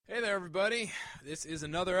there, everybody. This is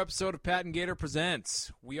another episode of Pat and Gator Presents.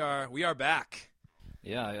 We are back.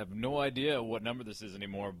 Yeah, I have no idea what number this is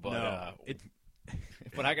anymore, but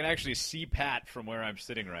but I can actually see Pat from where I'm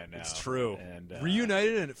sitting right now. It's true. And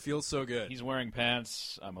reunited, and it feels so good. He's wearing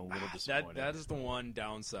pants. I'm a little disappointed. That is the one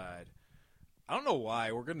downside. I don't know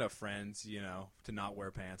why. We're good enough friends, to not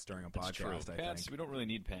wear pants during a podcast. True. I Pants. think We don't really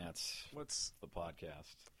need pants. What's the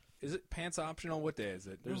podcast? Is it pants optional? What day is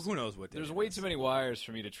it? Who knows what day? There's way too many wires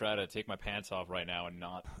for me to try to take my pants off right now and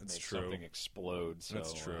not That's make true. something explode. So,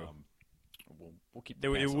 That's true. We'll keep.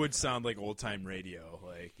 The It pants would on. sound like old time radio,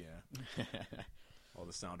 all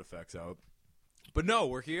the sound effects out. But no,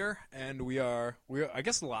 we're here and we are I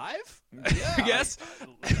guess live. Yeah, I guess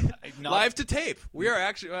live to tape. We are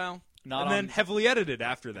actually Not then heavily edited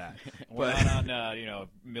after that. We're not on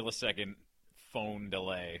millisecond phone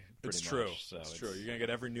delay. It's much, true. So it's true. You're gonna get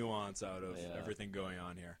every nuance out of everything going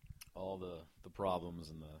on here. All the problems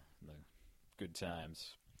and the good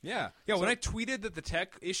times. Yeah. When I tweeted that the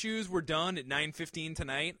tech issues were done at 9:15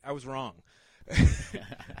 tonight, I was wrong.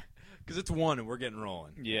 Because it's 1 and we're getting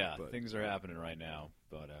rolling. Yeah, things are happening right now.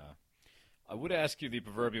 But I would ask you the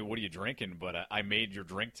proverbial, what are you drinking? But I made your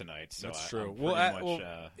drink tonight, so that's true.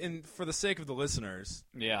 And for the sake of the listeners,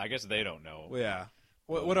 yeah, I guess they don't know. Well, yeah.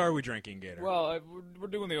 What are we drinking, Gator? Well, we're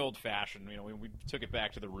doing the old fashioned. We took it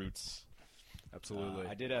back to the roots. Absolutely.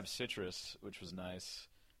 I did have citrus, which was nice.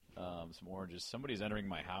 Some oranges. Somebody's entering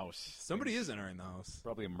my house. Somebody is entering the house.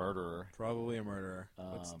 Probably a murderer.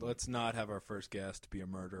 Let's not have our first guest be a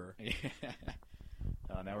murderer.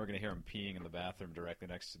 Now we're going to hear him peeing in the bathroom directly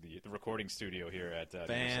next to the recording studio here at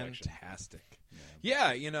Intersection. Fantastic.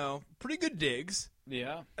 Yeah, pretty good digs.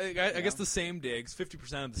 Yeah. I guess the same digs,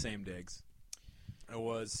 50% of the same digs. I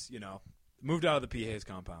was, moved out of the P. Hayes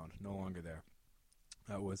compound. No longer there.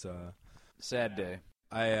 That was a sad day.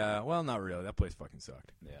 Well, not really. That place fucking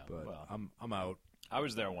sucked. Yeah, but well, I'm out. I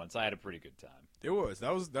was there once. I had a pretty good time. It was.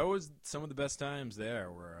 That was some of the best times there.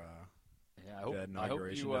 Where I hope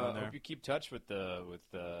you keep touch with the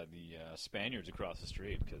Spaniards across the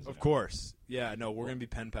street. Cause, of course. Yeah. No, we're gonna be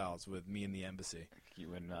pen pals with me and the embassy.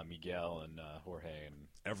 You and Miguel and Jorge and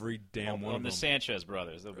every damn one of them. The Sanchez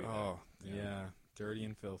brothers. They'll be yeah. Dirty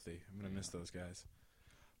and filthy. I'm gonna miss those guys.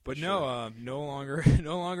 But sure. no longer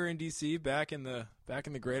in DC. Back in the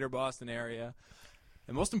greater Boston area,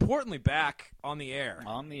 and most importantly, back on the air.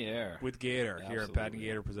 On the air with Gator. Absolutely. Here at Pat and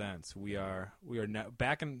Gator Presents. We are now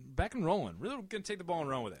back and rolling. Really gonna take the ball and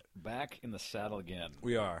run with it. Back in the saddle again.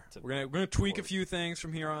 We are. We're gonna tweak a few things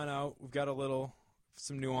from here on out. We've got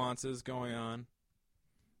some nuances going on,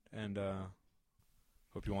 and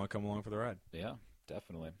hope you want to come along for the ride. Yeah,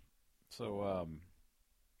 definitely. So,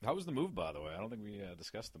 how was the move, by the way? I don't think we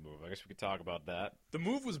discussed the move. I guess we could talk about that. The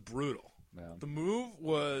move was brutal. Yeah. The move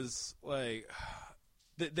was like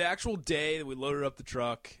the actual day that we loaded up the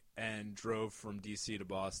truck and drove from D.C. to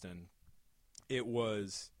Boston. It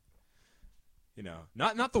was,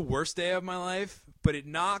 not the worst day of my life, but it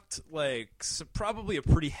knocked probably a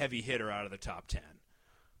pretty heavy hitter out of the top 10.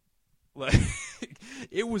 Like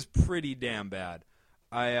it was pretty damn bad.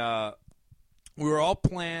 We were all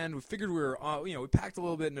planned. We figured we were, we packed a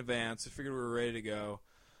little bit in advance. We figured we were ready to go.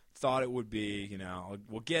 Thought it would be,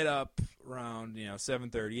 we'll get up around,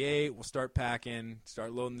 7:38. We'll start packing,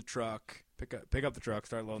 start loading the truck, pick up the truck,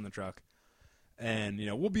 start loading the truck, and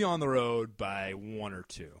we'll be on the road by 1 or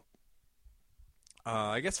 2.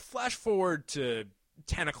 I guess flash forward to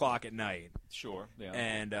 10 o'clock at night. Sure. Yeah.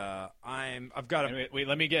 And I've got a wait.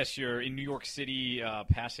 Let me guess. You're in New York City,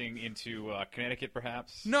 passing into Connecticut,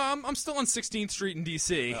 perhaps. No, I'm still on 16th Street in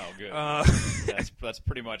D.C. Oh, good. That's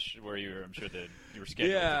pretty much where I'm sure that you were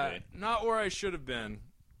scheduled to be. Not where I should have been.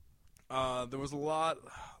 There was a lot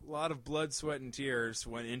of blood, sweat, and tears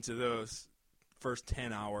went into those first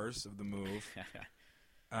 10 hours of the move.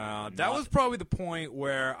 That was probably the point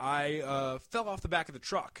where I fell off the back of the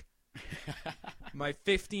truck. My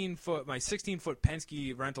 16-foot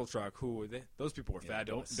Penske rental truck. Those people were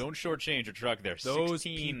fabulous. Don't shortchange your truck there. Those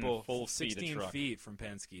 16 people, full 16 feet, feet from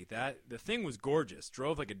Penske. The thing was gorgeous.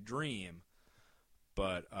 Drove like a dream,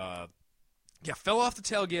 but fell off the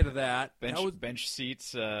tailgate of that. Bench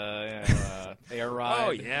seats, air ride.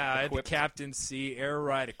 Oh yeah, I had the captain's seat, air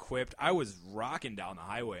ride equipped. I was rocking down the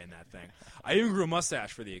highway in that thing. I even grew a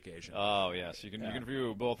mustache for the occasion. Oh yes, you can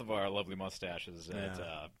view both of our lovely mustaches at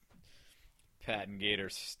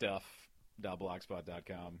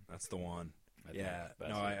patandgatorstuff.blogspot.com. That's the one.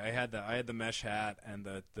 I had the mesh hat and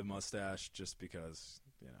the mustache just because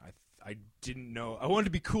I didn't know. I wanted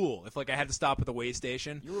to be cool. If I had to stop at the way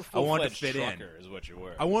station, you were I wanted to fit fit in. Is what you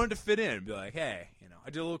were. I wanted to fit in and be like, hey,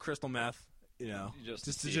 I did a little crystal meth you know, Just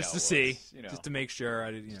just to to see how it see, was, you know. just to make sure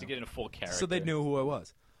I did, Just to get in a full character. so they knew who I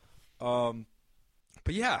was.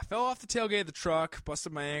 But yeah, I fell off the tailgate of the truck,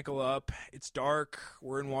 busted my ankle up. It's dark.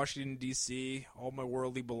 We're in Washington, D.C. All my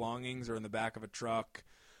worldly belongings are in the back of a truck.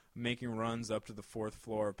 I'm making runs up to the 4th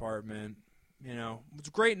floor apartment. You know, it was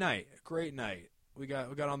a great night. Great night. We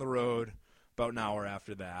got on the road about an hour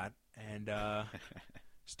after that, and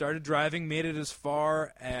started driving. Made it as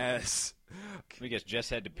far as I guess Jess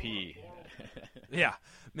had to pee. yeah,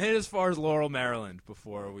 made it as far as Laurel, Maryland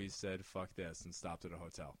before we said fuck this and stopped at a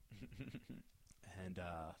hotel. And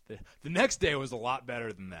the next day was a lot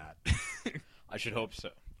better than that. I should hope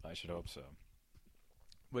so.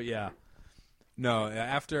 But yeah, no.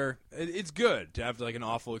 After it's good to have like an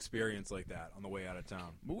awful experience like that on the way out of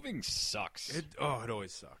town. Moving sucks. It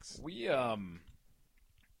always sucks. We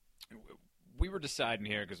were deciding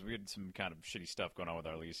here because we had some kind of shitty stuff going on with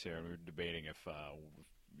our lease here, and we were debating if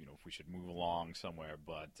if we should move along somewhere.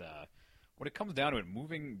 But when it comes down to it,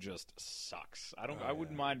 moving just sucks. I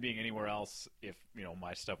wouldn't mind being anywhere else if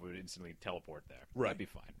my stuff would instantly teleport there. Right. That'd be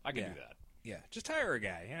fine. I can do that. Yeah, just hire a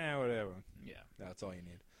guy. Yeah, whatever. Yeah, that's all you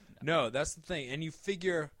need. No, that's the thing. And you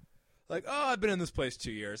figure, like, I've been in this place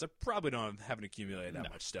 2 years. I probably haven't accumulated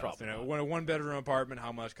that much stuff. Probably not. A 1-bedroom apartment,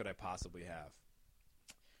 how much could I possibly have?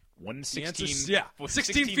 16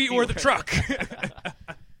 16 feet worth of truck. Good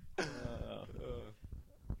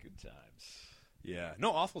times. Yeah.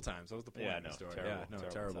 No, awful times. That was the point of the story. Terrible,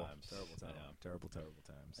 terrible times. Terrible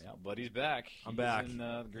times. Yeah, buddy's back. I'm back. In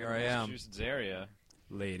the greater Here I am. Massachusetts area.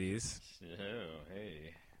 Ladies. Oh,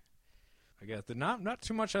 hey. I guess not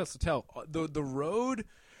too much else to tell. The road,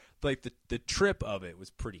 like the trip of it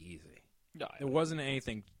was pretty easy. No, It wasn't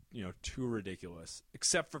anything too ridiculous,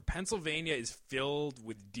 except for Pennsylvania is filled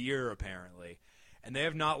with deer apparently, and they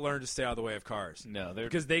have not learned to stay out of the way of cars. No,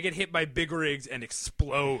 because they get hit by big rigs and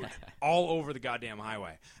explode all over the goddamn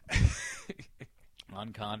highway.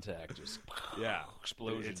 On contact, just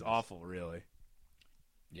explosions. It's awful, really.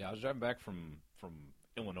 Yeah, I was driving back from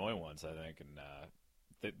Illinois once, I think,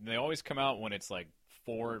 and they always come out when it's like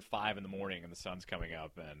 4 or 5 in the morning and the sun's coming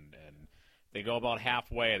up, and they go about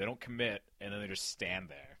halfway, they don't commit, and then they just stand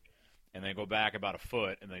there. And they go back about a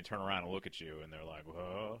foot, and they turn around and look at you, and they're like,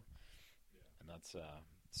 whoa. And that's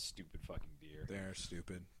stupid fucking deer. They're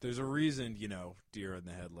stupid. There's a reason, deer in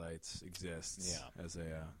the headlights exists as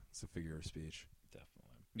a figure of speech.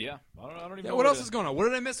 Definitely. Yeah. I don't even know. What else is going on? What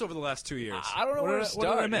did I miss over the last 2 years? I don't know where to start.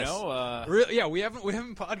 What did I miss? Really? Yeah, we haven't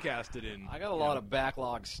podcasted in. I got a lot of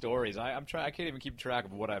backlog stories. I can't even keep track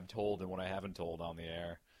of what I've told and what I haven't told on the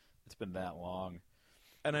air. It's been that long.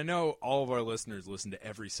 And I know all of our listeners listen to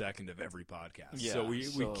every second of every podcast, so we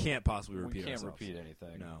can't possibly repeat ourselves. We can't repeat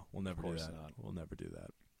anything. No, we'll never do that. Not. We'll never do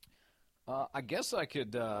that. I guess I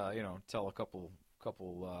could, tell a couple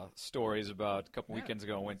stories about a couple weekends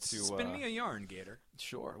ago. I went to spin me a yarn, Gator.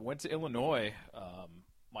 Sure. Went to Illinois.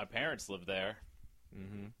 My parents live there,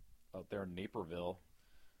 out there in Naperville.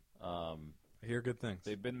 I hear good things.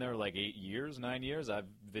 They've been there like 9 years. I've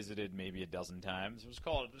visited maybe a dozen times. It was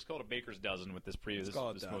called a baker's dozen with this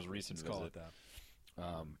most recent visit. Call it that.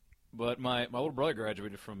 But my little brother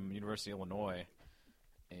graduated from University of Illinois,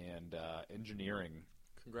 and engineering.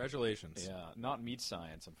 Congratulations. Yeah, not meat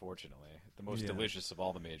science, unfortunately. The most delicious of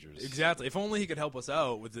all the majors. Exactly. If only he could help us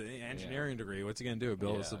out with the engineering degree. What's he going to do?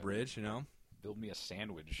 Build us a bridge, Build me a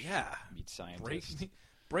sandwich. Yeah. Meat scientist.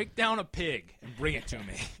 Break down a pig and bring it to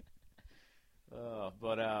me.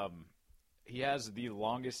 But he has the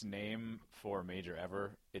longest name for a major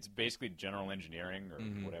ever. It's basically general engineering or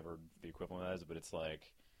whatever the equivalent is, but it's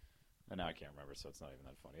like, and now I can't remember, so it's not even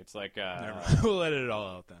that funny. It's like we'll let it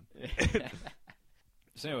all out then.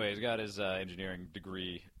 So anyway, he's got his engineering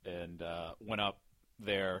degree and went up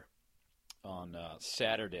there on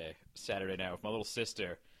Saturday night with my little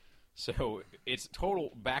sister. So it's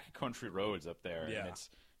total backcountry roads up there, and it's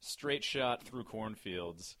straight shot through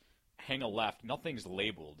cornfields. Hang a left. Nothing's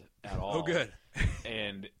labeled at all. Oh, good.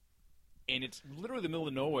 and it's literally the middle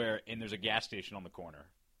of nowhere, and there's a gas station on the corner.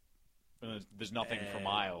 And there's nothing for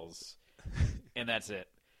miles, and that's it.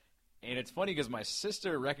 And it's funny because my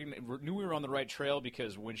sister knew we were on the right trail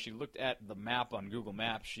because when she looked at the map on Google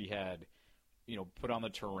Maps, she had, put on the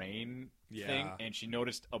terrain thing, and she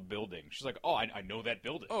noticed a building. She's like, "Oh, I know that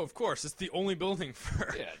building." Oh, of course, it's the only building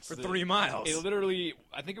for 3 miles. It literally,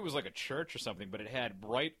 I think it was like a church or something, but it had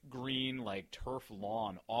bright green like turf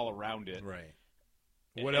lawn all around it. Right.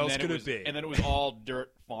 What else could it be? And then it was all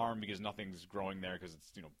dirt farm because nothing's growing there because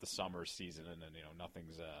it's the summer season and then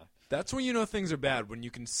nothing's. That's when things are bad, when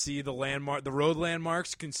you can see the road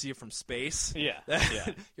landmarks. You can see it from space. Yeah.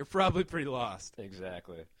 You're probably pretty lost.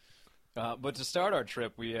 Exactly. But to start our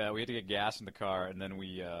trip, we had to get gas in the car, and then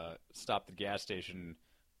we stopped at the gas station,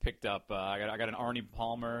 picked up. I got an Arnie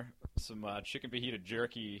Palmer, some chicken fajita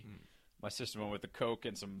jerky. My sister went with the Coke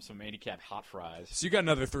and some handicap hot fries. So you got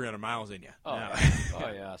another 300 miles in you. Oh, now. yeah.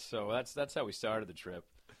 Oh yeah. So that's how we started the trip.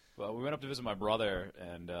 But we went up to visit my brother,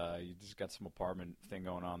 and he just got some apartment thing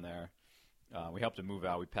going on there. We helped him move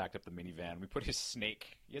out. We packed up the minivan. We put his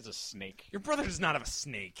snake. He has a snake. Your brother does not have a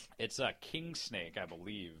snake. It's a king snake, I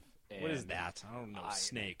believe. And What is that? I don't know.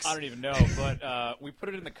 Snakes. I don't even know. But we put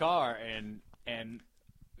it in the car, and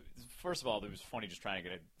first of all, it was funny just trying to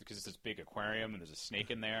get it because it's this big aquarium and there's a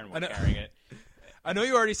snake in there, and we're carrying it. I know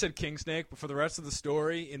you already said king snake, but for the rest of the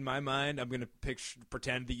story, in my mind, I'm going to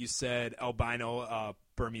pretend that you said albino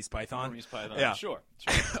Burmese python. Burmese python. Yeah. Sure.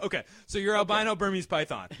 Okay, so you're albino Burmese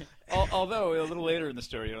python. Although a little later in the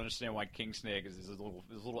story, you'll understand why king snake is a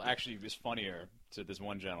little actually is funnier to this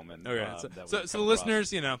one gentleman. Okay, so the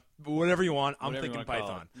listeners, whatever you want, I'm thinking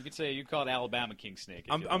python. You call it Alabama king snake.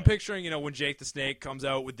 I'm picturing, when Jake the Snake comes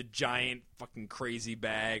out with the giant fucking crazy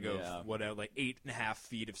bag of whatever, like 8.5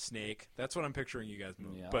 feet of snake. That's what I'm picturing you guys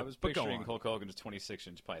move. Yeah, but, I was but go picturing on. Hulk Hogan's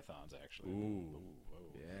 26-inch pythons, actually. Ooh. Whoa.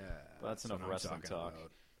 Yeah. Well, that's enough what I'm wrestling talking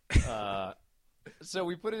talk. about. So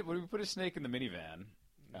we put a snake in the minivan,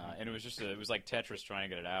 and it was it was like Tetris trying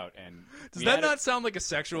to get it out. And Does that not sound like a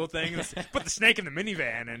sexual thing? Put the snake in the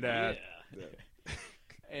minivan and. Yeah.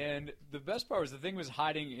 And the best part was the thing was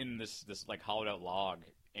hiding in this like hollowed out log,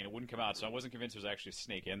 and it wouldn't come out. So I wasn't convinced there was actually a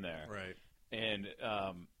snake in there. Right. And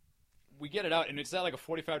we get it out, and it's at like a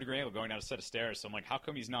 45-degree angle going down a set of stairs. So I'm like, how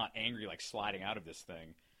come he's not angry, like sliding out of this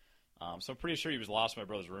thing? So I'm pretty sure he was lost in my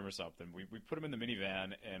brother's room or something. We put him in the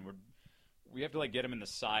minivan, and we have to like get him in the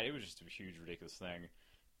side. It was just a huge, ridiculous thing.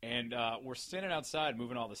 And we're standing outside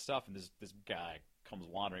moving all this stuff, and this guy comes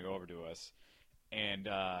wandering over to us, and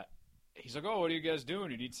he's like, "Oh, what are you guys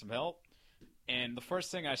doing? You need some help?" And the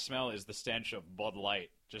first thing I smell is the stench of Bud Light,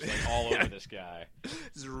 just like all over this guy.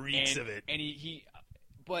 Just reeks of it. And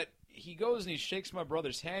but he goes and he shakes my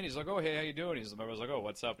brother's hand. He's like, "Oh, hey, how you doing?" My brother's like, "Oh,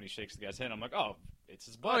 what's up?" And he shakes the guy's hand. I'm like, "Oh, it's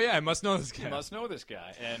his buddy. Oh yeah, I must know this guy. You must know this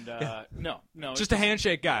guy." And no, just a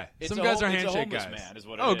handshake guy. Some guys are handshake guys. It's a homeless man, is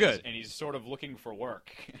what it is. Good. And he's sort of looking for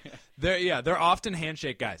work. They're often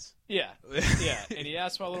handshake guys. Yeah. And he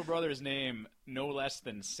asked my little brother his name no less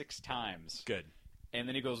than 6 times. Good. And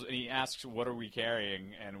then he goes and he asks, "What are we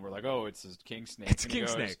carrying?" And we're like, "Oh, it's a king snake." It's and king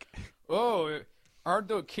snake. "Oh, aren't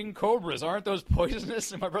those king cobras? Aren't those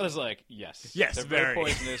poisonous?" And my brother's like, "Yes, Yes, they're very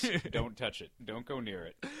poisonous. Don't touch it. Don't go near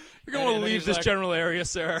it. You're going to leave this general area,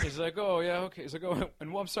 sir." He's like, "Oh yeah, okay." He's like, "Oh,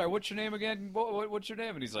 and I'm sorry. What's your name again? What's your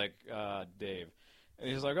name?" And he's like, "Dave." And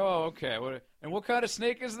he's like, "Oh, okay. What kind of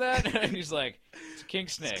snake is that?" And he's like, "It's a king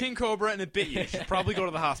snake. It's king cobra, and it bit you. You should probably go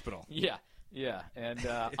to the hospital." Yeah. And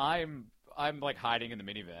I'm like hiding in the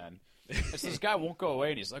minivan. And so this guy won't go away,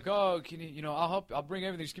 and he's like, "Oh, can you? I'll help. I'll bring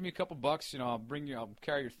everything. Just give me a couple bucks. I'll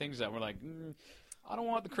carry your things out." And we're like, I don't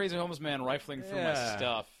want the crazy homeless man rifling through my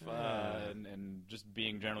stuff and just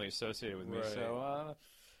being generally associated with me. Right. So,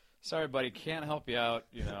 sorry, buddy, can't help you out.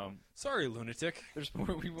 Sorry, lunatic.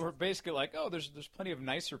 We were basically like, oh, there's plenty of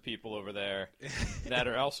nicer people over there that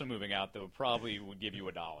are also moving out that would give you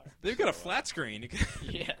 $1. They've got a flat screen.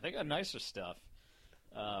 Yeah, they got nicer stuff.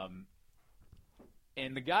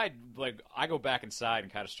 And the guy, like, I go back inside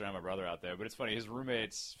and kind of strand my brother out there. But it's funny, his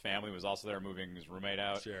roommate's family was also there moving his roommate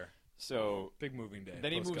out. Sure. So big moving day.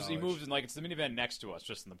 Then he moves, and like it's the minivan next to us,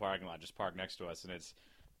 just in the parking lot, just parked next to us, and it's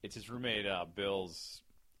his roommate Bill's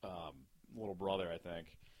little brother, I think.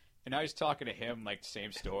 And now he's talking to him like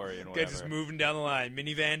same story and whatever. Guys just moving down the line,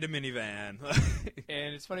 minivan to minivan.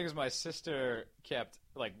 And it's funny because my sister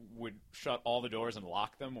would shut all the doors and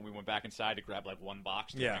lock them when we went back inside to grab like one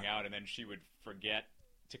box to bring out, and then she would forget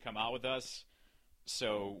to come out with us.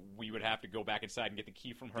 So we would have to go back inside and get the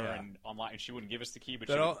key from her and unlock, and she wouldn't give us the key, but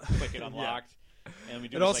she would click it unlocked. And we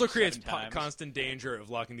do it also like creates 7 times. Constant danger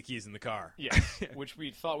of locking the keys in the car. Yeah, which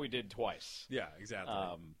we thought we did twice. Yeah, exactly.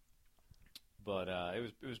 But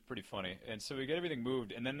it was pretty funny. And so we get everything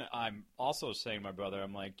moved, and then I'm also saying to my brother,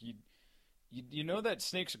 I'm like, you know that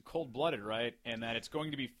snakes are cold-blooded, right? And that it's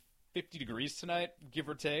going to be 50 degrees tonight, give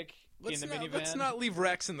or take, in the minivan. Let's not leave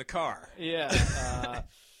Rex in the car. Yeah.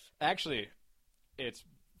 Actually, it's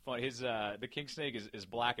funny. The king snake is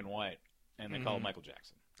black and white, and they call it Michael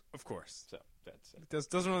Jackson. Of course. So that's it. It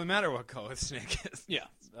doesn't really matter what color the snake is. Yeah.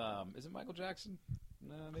 Is it Michael Jackson?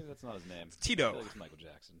 No, maybe that's not his name. It's Tito. I think it's Michael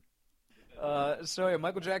Jackson. So yeah,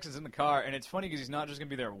 Michael Jackson's in the car, and it's funny because he's not just gonna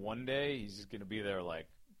be there one day. He's gonna be there like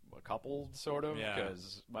a couple, sort of, Yeah.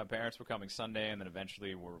 because my parents were coming Sunday, and then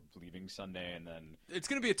eventually we're leaving Sunday, and then It's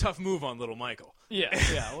going to be a tough move on little Michael. yeah,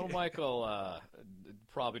 little Michael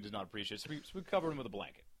probably does not appreciate it, so we covered him with a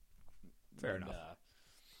blanket. Fair And, enough.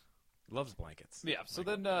 Loves blankets. Yeah. So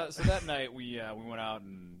then, so that night we went out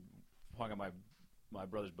and hung at my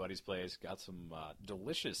brother's buddy's place. Got some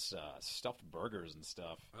delicious stuffed burgers and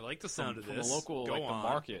stuff. I like the sound of from this. the local, Go like on. the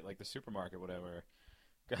market, like the supermarket, whatever.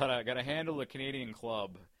 Got a handle a Canadian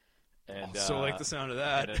Club, and Also like the sound of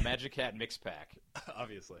that. and a Magic Hat mix pack,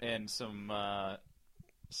 Obviously. and some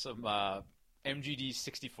MGD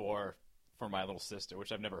 64 for my little sister,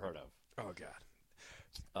 which I've never heard of. Oh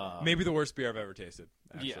God. Maybe the worst beer I've ever tasted.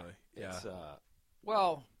 Actually. Yeah. It's,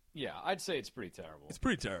 well, yeah, I'd say it's pretty terrible. It's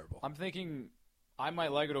pretty terrible. I'm thinking I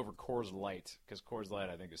might like it over Coors Light, because Coors Light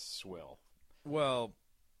I think is swill. Well,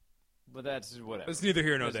 But that's whatever. it's neither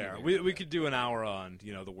here nor It's there. neither We here nor we there. could do an hour on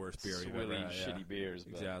the worst beer you've ever Swilly, had. Yeah. shitty beers.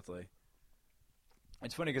 But Exactly.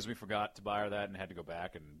 It's funny because we forgot to buy her that and had to go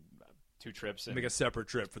back and 2 trips. And, Make a separate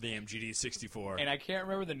trip for the MGD 64. and I can't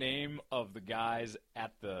remember the name of the guys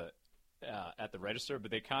at the register,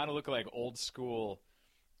 but they kind of look like old school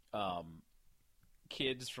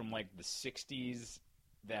kids from like the 60s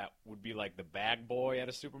that would be like the bag boy at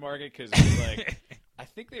a supermarket, because like I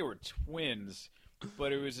think they were twins,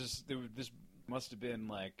 but it was just this must have been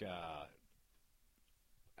like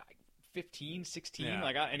 15, 16, Yeah.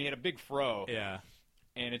 and he had a big fro, Yeah.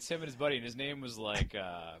 and it's him and his buddy, and his name was like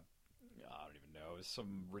I don't even know, it was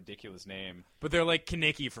some ridiculous name. But they're like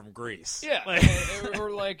Kaneki from Greece. Yeah, Like-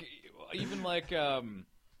 or like even like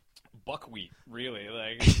buckwheat, really,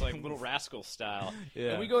 like it's like Little Rascal style.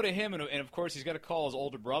 Yeah. And we go to him, and of course he's got to call his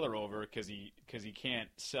older brother over because he can't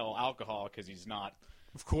sell alcohol because he's not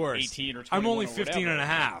Of course. 18 or 21. I'm only or 15 whatever. and a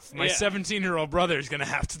half. My Yeah. 17-year-old brother is going to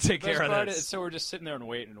have to take Best care part of is, this. so we're just sitting there and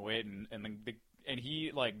waiting, and then and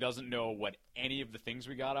he like doesn't know what any of the things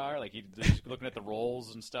we got are. Like he's looking at the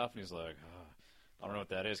rolls and stuff, and he's like, I don't know what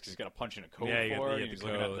that is, because he's got to punch in a code Yeah, you for got it. the And he's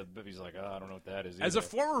looking at code. he's like, I don't know what that is. As a either.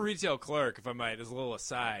 former retail clerk, if I might, as a little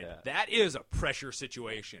aside, Yeah. that is a pressure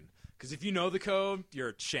situation. Because if you know the code, you're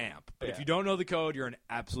a champ. But if Yeah. you don't know the code, you're an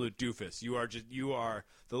absolute doofus. You are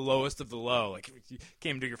the lowest of the low. Like, if you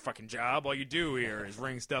came to your fucking job, all you do here is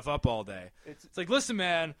ring stuff up all day. It's like, listen,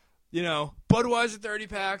 man, Budweiser 30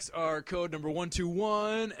 packs are code number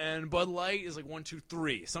 121, and Bud Light is like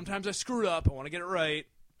 123. Sometimes I screw it up. I want to get it right.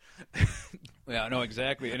 Yeah, no,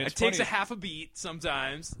 exactly. And It it's takes funny. a half a beat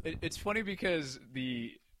sometimes. It's funny because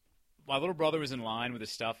my little brother was in line with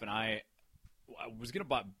his stuff, and I was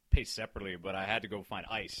gonna pay separately, but I had to go find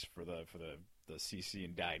ice for the CC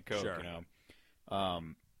and Diet Coke, Sure.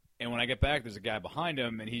 And when I get back, there's a guy behind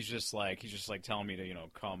him, and he's just like telling me to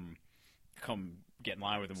come get in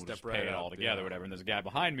line with him. We'll Step just right pay it up, all together, yeah. whatever. And there's a guy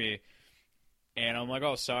behind me, and I'm like,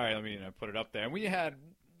 oh, sorry. I mean, I put it up there, and we had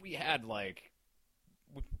like.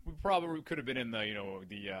 We probably could have been in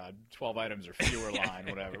the 12 items or fewer line,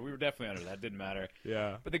 whatever. We were definitely under that. Didn't matter.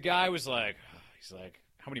 Yeah. But the guy was like,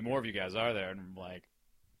 how many more of you guys are there? And I'm like,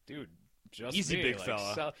 dude, just Easy, me. big Like,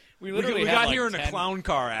 fella. so, we We literally got had, like, here in 10 a clown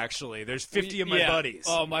car, actually. There's 50 of my yeah. buddies.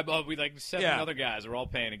 Oh, we like 7 Yeah. other guys. We're all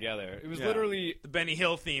paying together. It was Yeah. literally The Benny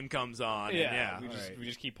Hill theme comes on. yeah. And We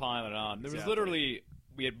just keep piling it on. There was Exactly. literally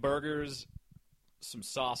we had burgers, some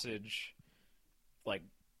sausage, like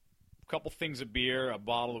a couple things of beer, a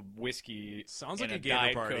bottle of whiskey, Sounds and like a a gator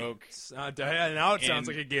Diet party. Coke, Now it sounds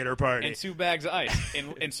And- like a gator party. and 2 bags of ice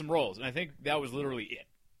and some rolls. And I think that was literally it.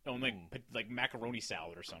 Like macaroni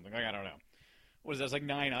salad or something. Like I don't know. What is that? It was like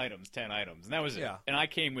 9 items, 10 items, and that was it. Yeah. And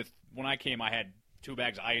when I came, I had 2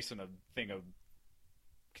 bags of ice and a thing of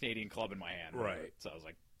Canadian Club in my hand. Right. So I was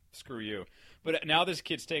like, screw you. But now this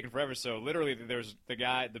kid's taking forever. So literally, there's the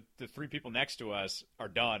guy, the 3 people next to us are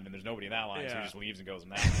done, and there's nobody in that line. So he Yeah. just leaves and goes in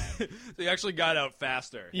that line. So you actually got out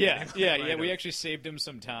faster. yeah. Might We have. actually saved him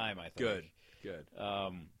some time. I think. Good.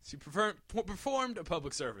 Um, So you performed a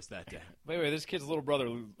public service that day. By the way, this kid's little brother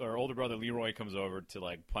or older brother Leroy comes over to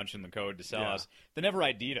like punch in the code to sell Yeah. us. They never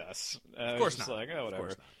ID'd us. Of course just not. Like, oh, Of whatever.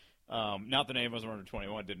 course Not that any of us were under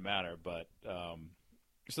 21, didn't matter. But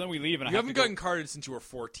so then we leave, and I You have haven't to go- gotten carded since you were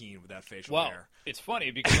 14 with that facial Well, hair. it's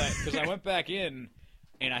funny because I went back in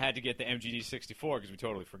and I had to get the MGD 64 because we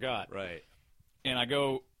totally forgot. Right. And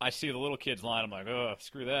I see the little kid's line. I'm like, oh,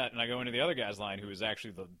 screw that. And I go into the other guy's line, who is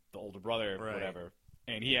actually the older brother, or Right. whatever.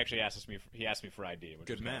 And he actually asked me for ID, which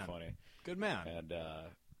Good was kind man. of funny. Good man. And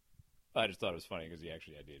I just thought it was funny because he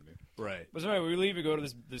actually ID'd me. Right. But so anyway, we leave and go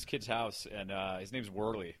to this kid's house, and his name's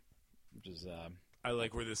Worley, which is I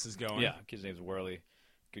like where this is going. yeah, kid's name's Worley.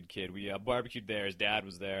 Good kid. We barbecued there. His dad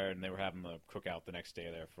was there, and they were having the cookout the next day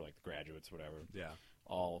there for like the graduates, whatever. Yeah.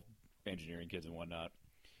 All engineering kids and whatnot.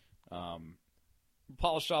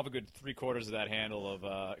 Polished off a good 3/4 of that handle of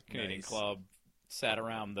Canadian Nice. Club. Sat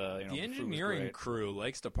around the The food was engineering great. crew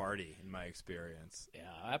likes to party, in my experience.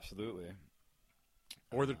 Yeah, absolutely.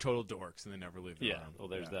 Or they're total dorks and they never leave the Yeah, room. well,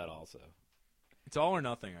 there's that also. It's all or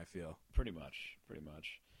nothing, I feel. Pretty much.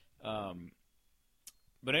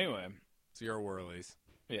 But anyway, So you're Whirlies.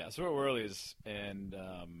 yeah, so we're at Whirly's, and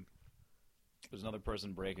there's another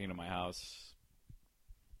person breaking into my house,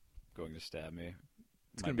 going to stab me.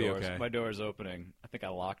 It's going to be okay. My door is opening. I think I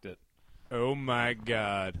locked it. Oh, my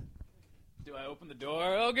God. Do I open the door?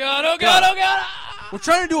 Oh, God, oh, God, oh, God! Ah! We're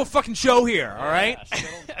trying to do a fucking show here, all right?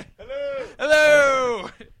 Yeah, Hello. Hello!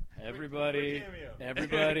 everybody,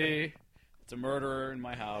 Cameo. it's a murderer in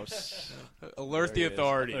my house. Alert the There he is.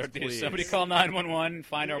 authorities, Alert the- please. Somebody call 911,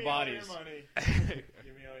 find our Give me all your bodies. money.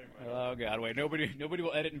 Give me all your money. Oh, God, wait, nobody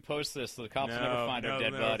will edit and post this, so the cops will never find our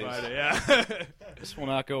dead never bodies. find it, yeah. This will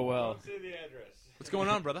not go well. Don't say the address. What's going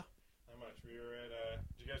on, brother? How much? We were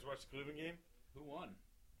at. Did you guys watch the Cleveland game? Who won?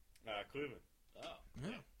 Cleveland. Oh. Yeah.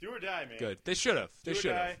 Do or die, man. Good. They should have. They Do or should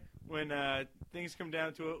die have. when things come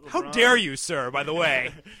down to it. How LeBron- dare you, sir, by the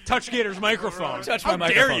way? Touch Gator's microphone. Touch How my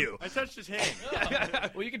dare microphone. you? I touched his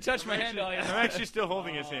hand. Well, you can touch my hand all you I'm actually still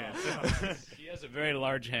holding his hand. So. He has a very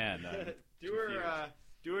large hand. Do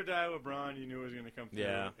or die, LeBron. You knew was going to come through.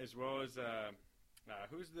 Yeah. As well as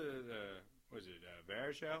who's the was it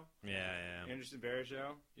Varejao? Yeah. Anderson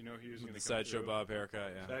Varejao. You know he was going The to come Sideshow through. Bob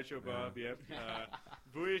haircut, yeah. Sideshow Bob. Yep.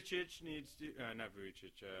 Vujicic needs to not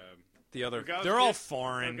Vujicic. The other, Rogowski- they're all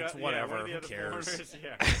foreign. Roga- It's yeah, whatever. one of the Who other cares? foreigners,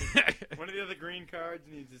 yeah. One of the other green cards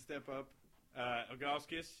needs to step up. Ogauskas,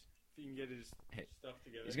 if he can get his stuff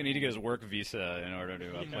together. He's going to need to get his work visa in order to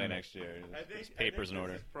Yeah. play next year. His papers in that's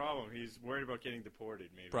order. his problem. He's worried about getting deported,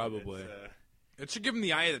 maybe. Probably. That's, It should give him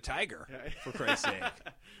the eye of the tiger, for Christ's sake.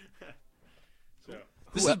 So,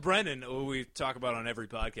 This is Brendan, who we talk about on every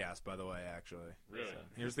podcast, by the way, actually. really.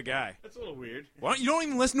 Here's the guy. That's a little weird. Why don't you don't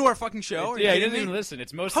even listen to our fucking show? Are you Yeah, he kidding doesn't me? even listen.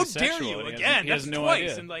 It's mostly How dare sexual. you? and he Again, he has that's no twice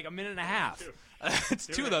idea. in like a minute and a half. Two. It's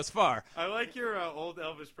Two two and a- thus far. I like your old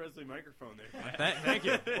Elvis Presley microphone there. Thank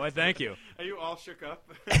you. Why, thank you. Are you all shook up?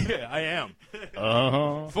 Yeah, I am.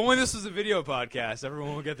 Uh-huh. If only this was a video podcast,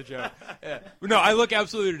 everyone would get the joke. Yeah. No, I look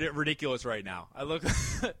absolutely ridiculous right now. I look.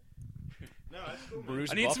 No, that's cool, man.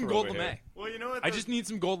 Bruce I need some Buffer gold over lame. here. Well, you know what? I just need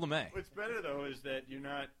some gold lame. What's better though is that you're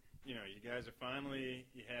not. You know, you guys are finally.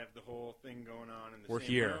 You have the whole thing going on in the We're same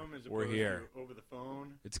here. room as We're opposed here. to over the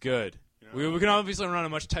phone. It's good. You know? We can obviously run a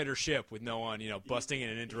much tighter ship with no one, busting in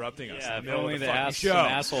and interrupting us Yeah, in if the middle only of the the fucking some show.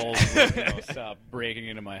 assholes would, stop breaking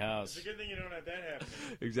into my house. It's a good thing you don't have that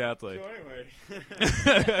happening. Exactly. So anyway,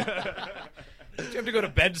 Do you have to go to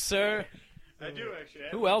bed, sir? I do actually. I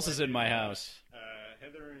have Who to else plug is in my house?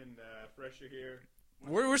 Heather and Fresh are here.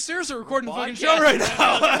 We're seriously recording the fucking Podcast. show right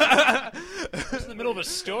now. It's in the middle of a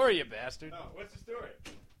story, you bastard. Oh, what's the story?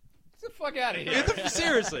 Get the fuck out of Get here. the-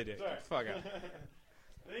 seriously, dude. Sorry. Fuck out.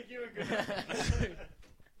 Thank you and good night.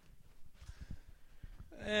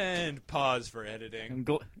 And pause for editing.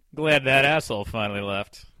 I'm glad that asshole finally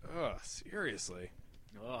left. Oh, seriously.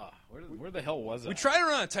 Where the hell was I? We try to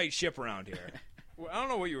run a tight ship around here. Well, I don't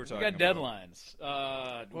know what you were We talking got about.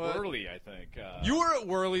 deadlines. What? Early, I think. You were at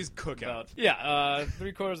Whirly's cookout. About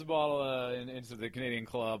 3/4 of the bottle into the Canadian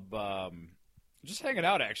Club. Just hanging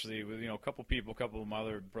out actually with a couple people, a couple of my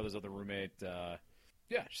other brother's other roommate.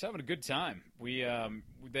 Just having a good time. They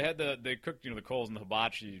cooked the coals and the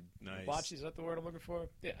hibachi. Nice. Hibachi, is that the word I'm looking for?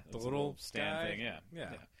 Yeah, The it's a little stand guy?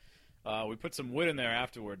 thing. Yeah. We put some wood in there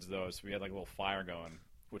afterwards though, so we had like a little fire going,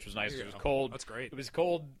 which was nice. There you It was go. cold. That's great. It was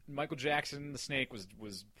cold. Michael Jackson, the Snake,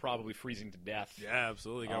 was probably freezing to death. Yeah,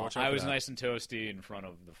 absolutely. Gotta watch out I for was that. nice and toasty in front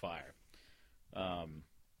of the fire.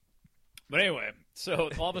 But anyway, so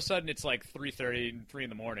all of a sudden it's like 3:30, 3 in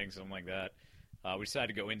the morning, something like that. We decided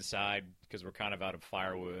to go inside because we're kind of out of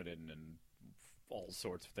firewood and all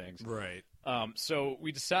sorts of things. Right. So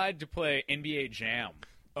we decided to play NBA Jam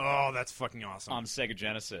Oh, that's fucking awesome. on Sega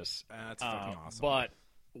Genesis. That's fucking awesome. But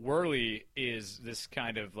Whirly is this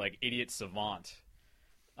kind of like idiot savant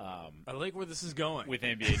I like where this is going. with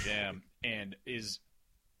NBA Jam and is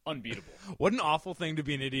unbeatable. What an awful thing to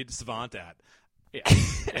be an idiot savant at. Yeah.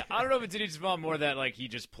 I don't know if it's idiot savant more that like he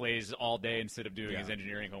just plays all day instead of doing Yeah. his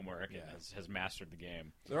engineering homework Yeah. and has mastered the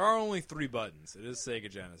game. There are only 3 buttons. It is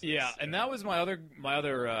Sega Genesis. Yeah, and that was my other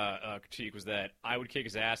critique was that I would kick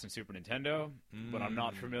his ass in Super Nintendo, but I'm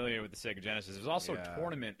not familiar with the Sega Genesis. There's also Yeah. a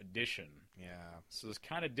tournament edition, Yeah. so there's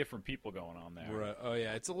kind of different people going on there. Right. Oh,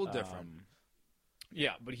 yeah. It's a little different.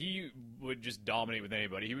 Yeah, but he would just dominate with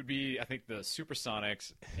anybody. He would be, I think, the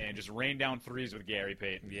Supersonics and just rain down threes with Gary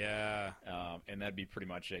Payton. Yeah. And that'd be pretty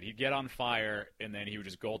much it. He'd get on fire, and then he would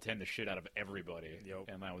just goaltend the shit out of everybody. Yep.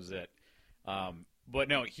 And that was it. But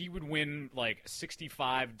no, he would win like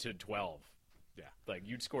 65-12. Yeah. Like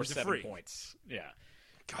you'd score He's a 7 freak. points. Yeah.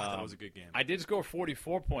 God, that was a good game. I did score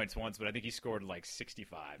 44 points once, but I think he scored like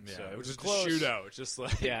 65. Yeah, So it was just close. a shootout. Just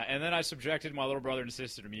like Yeah, and then I subjected my little brother and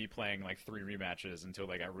sister to me playing like 3 rematches until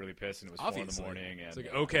they got really pissed and it was 4 in the obviously. morning. And It's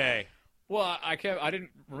like okay, well, I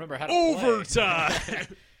didn't remember how to play. overtime.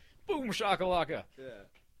 Boom shakalaka.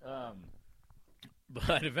 Yeah.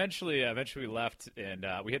 But eventually we left, and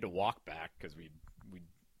we had to walk back because we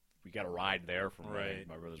got a ride there from Right.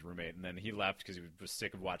 my brother's roommate, and then he left because he was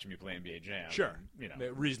sick of watching me play NBA Jam. Sure,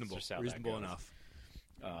 And, reasonable, that's just how that reasonable goes. enough.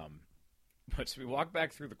 But so we walked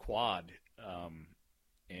back through the quad,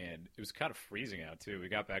 and it was kind of freezing out too. We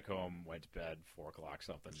got back home, went to bed 4 o'clock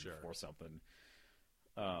something, Sure. 4 something.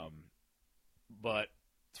 But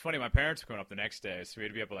it's funny, my parents were going up the next day, so we had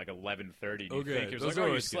to be up at like 11:30. Oh, You think good. it was Those like, are you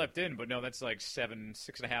always slept in, but no, that's like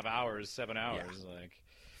 6.5 hours, 7 hours, like.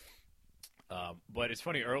 But it's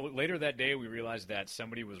funny. Later that day, we realized that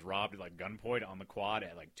somebody was robbed at like gunpoint on the quad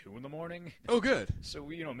at like 2 in the morning. Oh, good. So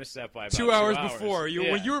we, missed that by about 2 hours before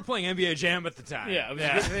Yeah. when you were playing NBA Jam at the time. Yeah, it was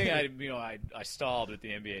a good thing I stalled at the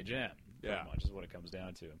NBA Jam. Pretty Yeah. much is what it comes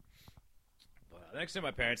down to. But the next time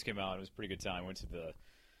my parents came out, it was a pretty good time. Went to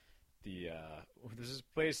there's this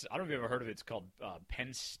place, I don't know if you've ever heard of it. It's called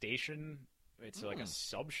Penn Station. It's like a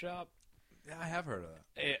sub shop. Yeah, I have heard of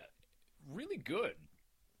that. Really good.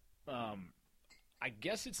 I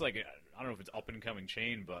guess it's like I don't know if it's up and coming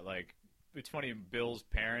chain, but like it's funny. Bill's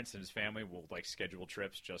parents and his family will like schedule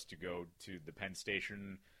trips just to go to the Penn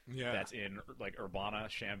Station. Yeah, That's in like Urbana,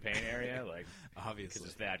 Champaign area, like obviously because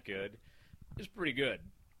it's that good. It's pretty good.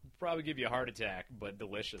 Probably give you a heart attack, but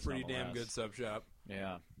delicious. pretty damn nonetheless. good sub shop.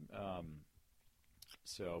 Yeah.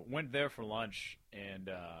 So went there for lunch and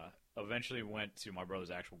eventually went to my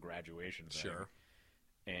brother's actual graduation thing. Sure,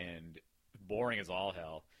 And boring as all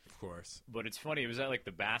hell. of course. But it's funny. It was at like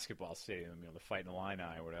the basketball stadium, the Fighting Illini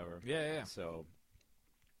or whatever. Yeah. So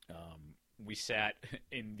we sat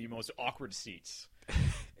in the most awkward seats.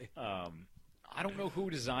 I don't know who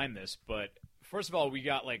designed this, but first of all, we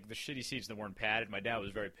got like the shitty seats that weren't padded. My dad was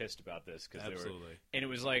very pissed about this because Absolutely. and it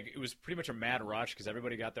was pretty much a mad rush because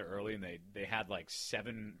everybody got there early and they had like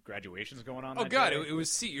 7 graduations going on. Oh that God, day. it was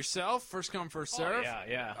seat yourself, first come first Oh, serve.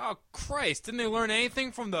 yeah. Oh Christ! Didn't they learn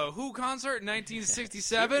anything from the Who concert in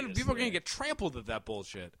 1967? Seriously. People are gonna get trampled at that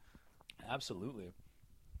bullshit. Absolutely.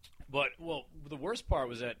 But the worst part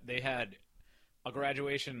was that they had a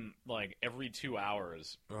graduation like every 2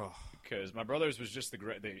 hours Oh, because my brother's was just the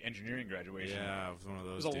engineering graduation. yeah, it was one of It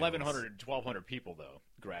those. was deals. 1,100, 1,200 people though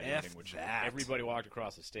graduating, F which that. everybody walked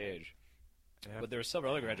across the stage. F But there were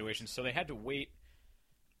several other graduations, so they had to wait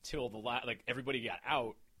till like everybody got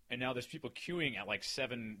out, and now there's people queuing at like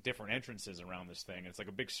 7 different entrances around this thing. It's like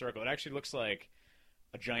a big circle. It actually looks like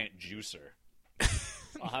a giant juicer.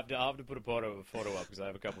 I'll have to put a photo up because I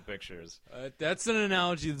have a couple pictures. That's an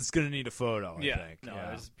analogy that's gonna need a photo. I think. no,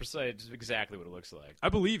 Yeah. it's precise. It's exactly what it looks like. I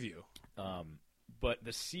believe you. But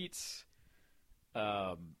the seats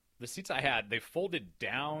I had, they folded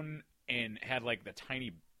down and had like the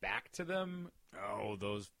tiny back to them. Oh,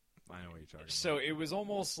 those. I know what you're talking So it was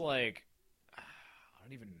almost like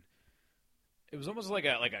It was almost like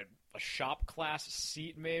a shop class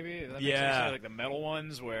seat, maybe. That makes Yeah. sense? Like the metal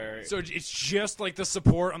ones where. about. So it's just like the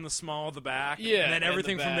support on the small of the back. Yeah, and then and the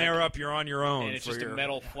everything from back. there up, you're on your own. and it's for just your, a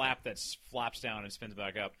metal flap that flaps down and spins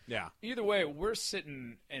back up. Yeah. Either way, we're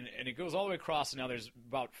sitting, and it goes all the way across, and now there's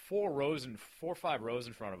about 4 or 5 rows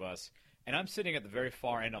in front of us, and I'm sitting at the very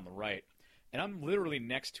far end on the right, and I'm literally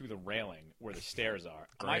next to the railing where the stairs are.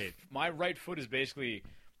 Great. My right foot is basically,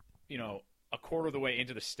 a quarter of the way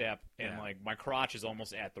into the step, and Yeah. like my crotch is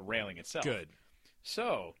almost at the railing itself. Good.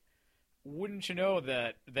 So, wouldn't you know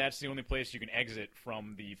that that's the only place you can exit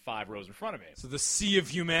from the 5 rows in front of me? So the sea of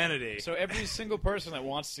humanity. So every single person that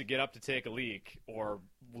wants to get up to take a leak or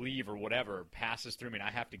leave or whatever passes through me, and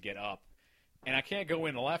I have to get up, and I can't go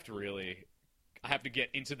in the left really. I have to get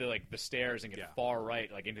into the stairs and get far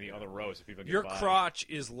right, like into the other row, so people get Your by. crotch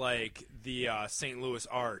is like the St. Louis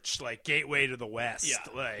Arch, like gateway to the west. Yeah,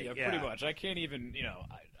 like, pretty much. I can't even,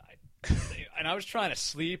 and I was trying to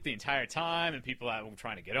sleep the entire time, and people were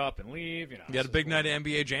trying to get up and leave. You had a big night of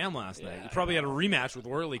NBA Jam last night. Yeah, You probably had a rematch with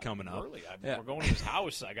Worley coming up. Early. Yeah. We're going to his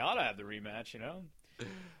house. I gotta have the rematch,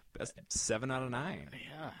 Best 7 out of 9.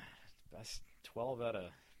 Yeah, best 12 out of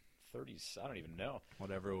 30. I don't even know.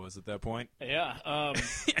 Whatever it was at that point. Yeah.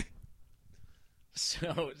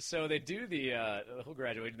 So they do the whole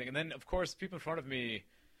graduation thing, and then of course people in front of me,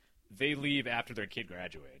 they leave after their kid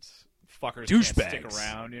graduates. Fuckers can't stick Douchebags.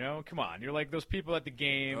 around, Come on, you're like those people at the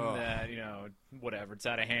game that whatever, it's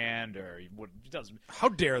out of hand or what it doesn't. How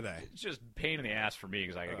dare they? It's just pain in the ass for me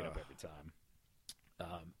because I gotta get up every time.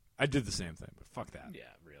 I did the same thing, but fuck that. Yeah,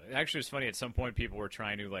 really. Actually, it's funny. At some point, people were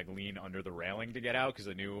trying to lean under the railing to get out because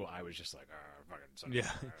they knew I was just like, fucking son of a-"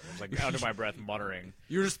 Yeah. I was like under my breath muttering.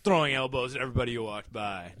 You were just throwing elbows at everybody you walked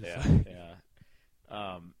by.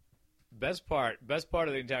 Yeah. Best part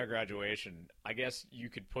of the entire graduation, I guess you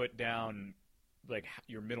could put down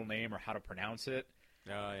your middle name or how to pronounce it.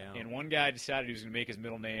 Oh, yeah. And one guy decided he was going to make his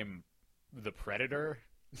middle name the Predator.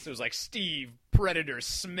 So it was like Steve Predator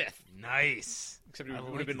Smith. Nice. Except it I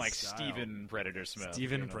would have been the like style. Stephen Predator Smith.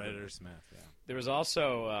 Stephen Predator Smith, yeah. There was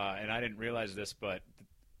also, and I didn't realize this, but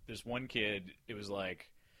there's one kid, it was like,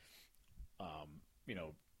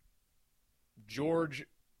 George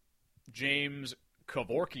James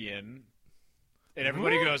Kevorkian, and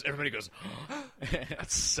everybody goes, That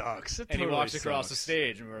sucks. That and he totally walks across the sucks.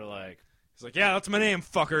 stage, and we're like, He's like, yeah, that's my name,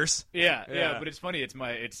 fuckers. yeah, but it's funny,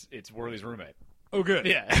 it's Worley's roommate. Oh, good.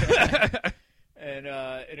 Yeah. And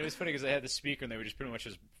it was funny because they had the speaker, and they would just pretty much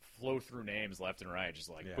just flow through names left and right, just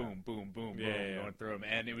like boom, boom, boom, boom, going through them.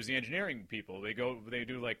 And it was the engineering people. They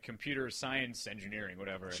do like computer science engineering,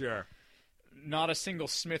 whatever. Sure. Not a single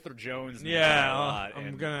Smith or Jones. In the Yeah, entire lot. I'm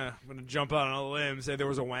And- gonna jump out on a limb, say there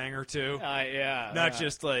was a wang or two. yeah. Not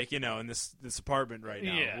just like, in this apartment right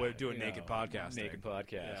now, Yeah, we're doing naked podcasting. Naked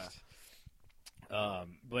podcast.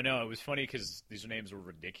 But no, it was funny because these names were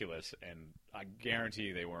ridiculous, and I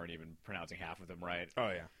guarantee they weren't even pronouncing half of them right. Oh,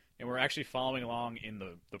 yeah. And we're actually following along in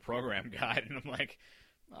the program guide, and I'm like,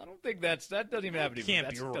 I don't think that doesn't even have any. Can't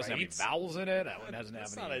be doesn't have any right. vowels in it. It doesn't have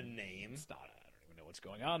That's any. not a name. It's not. I don't even know what's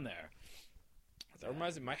going on there. That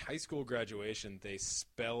reminds me, my high school graduation, they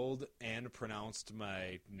spelled and pronounced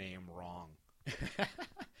my name wrong.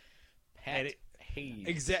 Pat Hayes.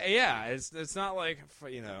 Exactly. Yeah, it's not like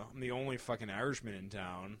I'm the only fucking Irishman in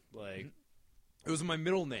town. Like, it was my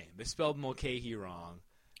middle name. They spelled Mulcahy wrong,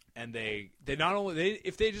 and they not only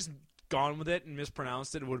if they just gone with it and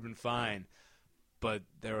mispronounced it, it would have been fine. But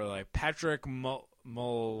they were like Patrick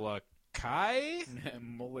Mulakai.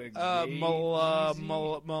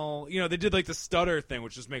 They did like the stutter thing,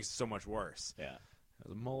 which just makes it so much worse. Yeah.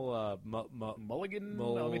 Mulligan.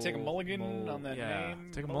 Let me take a mulligan on that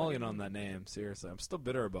name. Take a mulligan on that name. Seriously, I'm still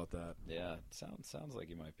bitter about that. Yeah, sounds like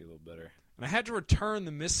you might be a little bitter. And I had to return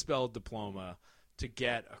the misspelled diploma to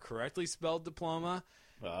get a correctly spelled diploma.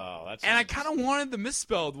 Oh, that's. And I kind of wanted the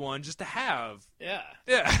misspelled one just to have. Yeah.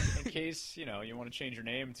 Yeah. In case you want to change your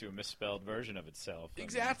name to a misspelled version of itself.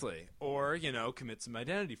 Exactly. Or commit some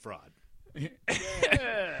identity fraud. Yeah.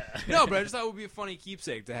 No, but I just thought it would be a funny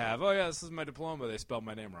keepsake to have. Oh yeah, this is my diploma. They spelled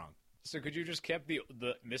my name wrong. So could you just kept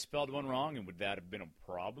the misspelled one wrong, and would that have been a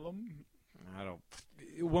problem? I don't.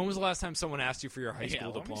 When was the last time someone asked you for your high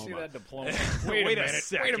school let diploma? me see that diploma. Wait a Wait a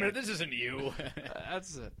second. minute. This isn't you.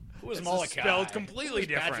 That's it. Who was It's Molokai? spelled completely Who's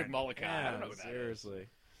different. Patrick Molokai. Yeah, I don't know who that is. seriously.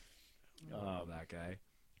 Oh, that guy.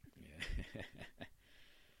 Yeah.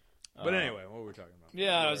 But anyway, what were we talking about?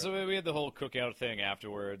 Yeah, so we had the whole cookout thing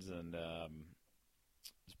afterwards, and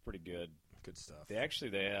it's pretty good. Good stuff.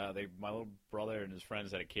 My little brother and his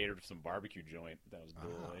friends had catered some barbecue joint that was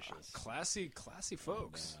delicious. Classy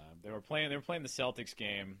folks. And, they were playing the Celtics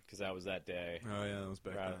game because that was that day. Oh yeah, that was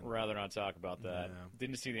back then. Rather not talk about that. Yeah.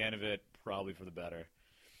 Didn't see the end of it. Probably for the better.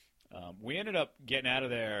 We ended up getting out of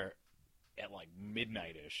there at like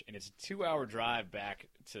midnight-ish, and it's a 2-hour drive back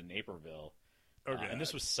to Naperville. Okay. And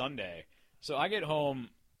this was Sunday. So I get home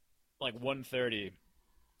like 1:30.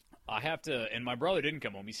 I have to, and my brother didn't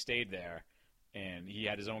come home. He stayed there, and he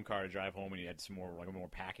had his own car to drive home, and he had some more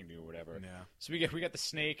packing to do or whatever. Yeah. So we got the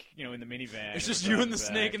snake, in the minivan. It's just We're you and the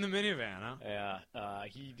driving snake back. in the minivan, huh? Yeah.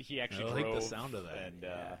 He actually I like drove. the sound of that. And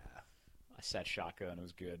I sat shotgun. It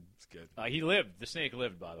was good. It's good. He lived. The snake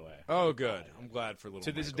lived, by the way. Oh, good. I'm glad for little.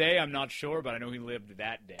 To this Michael. day, I'm not sure, but I know he lived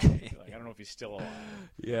that day. I don't know if he's still alive.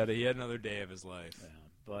 Yeah, he had another day of his life. Yeah.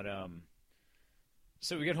 But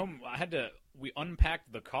so we get home. We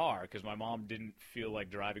unpacked the car because my mom didn't feel like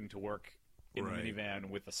driving to work in Right. the minivan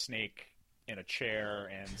with a snake and a chair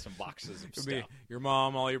and some boxes of It'd be stuff. your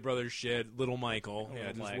mom, all your brother's shit, little Michael. Little Yeah, it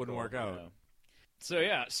just Michael, wouldn't work out.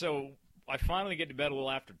 yeah. So I finally get to bed a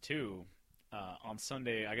little after 2 on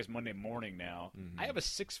Sunday. I guess Monday morning now. Mm-hmm. I have a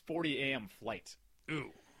 6:40 a.m. flight.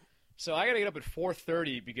 Ooh. So I got to get up at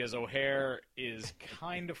 4:30 because O'Hare is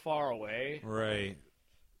kind of far away. Right.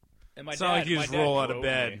 And my It's dad, not like you my just dad roll out of drove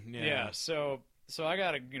bed. me. Yeah. So I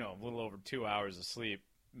got a little over 2 hours of sleep,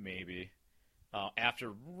 maybe.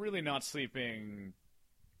 after really not sleeping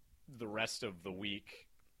the rest of the week.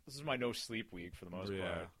 This is my no sleep week for the most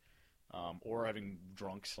part. Or having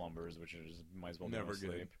drunk slumbers, which is might as well be Never no good.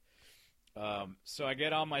 sleep. So I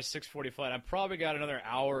get on my 6:40 flight. I've probably got another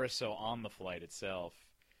hour or so on the flight itself.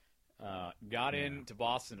 Got into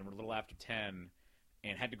Boston a little after 10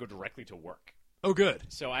 and had to go directly to work. Oh, good.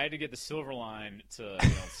 So I had to get the Silver Line to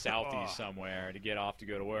Southeast somewhere to get off to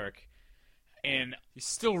go to work. And You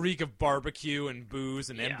still reek of barbecue and booze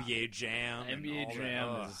and Yeah. NBA Jam. and NBA all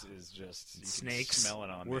Jam that. is just you can Snakes, smell it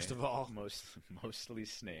on worst me. of all. Mostly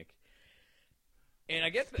snake. And I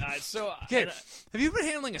get so Okay, and have you been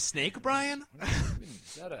handling a snake, Brian?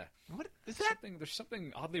 is that a What is that? something? There's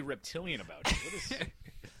something oddly reptilian about you.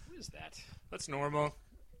 What is that? That's normal.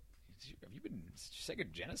 Have you been Sega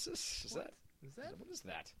Genesis? Is that what is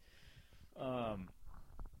that?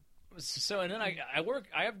 So and then I work.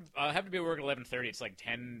 I have to be at work at 11:30. It's like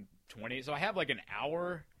 10:20. So I have like an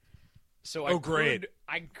hour. So I great.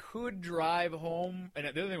 I could drive home. And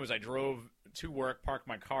the other thing was I drove to work, parked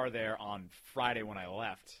my car there on Friday when I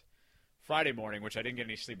left. Friday morning, which I didn't get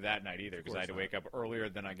any sleep that night either because I had to wake up earlier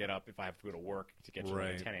than I get up if I have to go to work to get to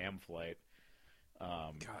Right. the 10 a.m. flight.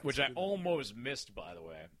 it's Which I good. almost missed, by the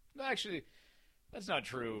way. Actually, that's not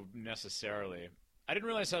true necessarily. I didn't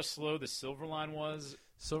realize how slow the Silver Line was.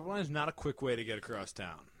 Silver Line is not a quick way to get across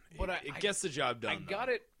town. But it gets the job done. I got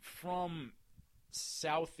it from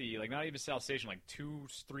Southie, like not even South Station, like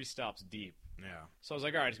 2-3 stops deep. Yeah. So I was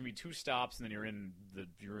like, all right, it's gonna be 2 stops, and then you're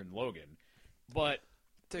in Logan. But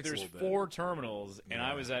Takes a there's little bit. 4 terminals, and I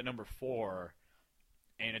Yeah. was at number 4,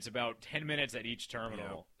 and it's about 10 minutes at each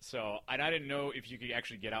terminal. So I didn't know if you could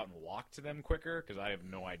actually get out and walk to them quicker because I have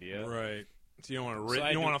no idea. Right. So you don't want to. So I you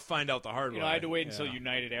had don't to- want to find out the hard way. I had to wait until Yeah.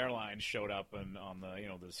 United Airlines showed up and on the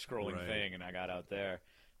the scrolling Right. thing, and I got out there.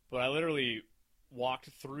 But I literally walked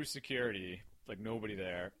through security, like nobody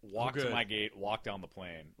there. Walked to good. my gate, walked down the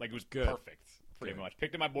plane. Like it was Good. perfect, pretty Good. much.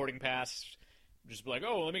 Picked up my boarding pass, just be like,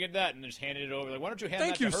 oh, let me get that, and just handed it over. Like, why don't you hand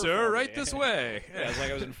Thank that you, to her sir. for me? Right this way. Yeah, it was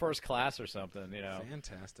like I was in first class or something,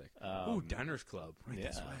 Fantastic. Um, Ooh, Diners Club. Right Yeah.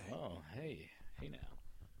 this way. Oh, hey now.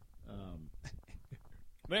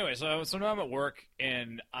 But anyway, so now I'm at work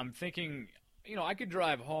and I'm thinking, I could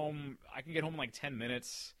drive home. I can get home in like 10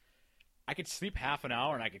 minutes. I could sleep half an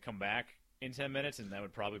hour and I could come back in 10 minutes and that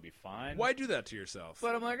would probably be fine. Why do that to yourself?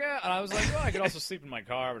 But I'm like, and I was like, I could also sleep in my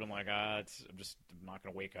car. But I'm like, I'm not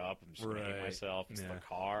gonna wake up. I'm just gonna hate Right. myself. It's Yeah. the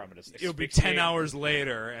car. I'm gonna just It'll be asphyxiate. 10 hours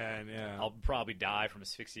later, and yeah. I'll probably die from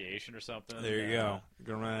asphyxiation or something. There you go. You're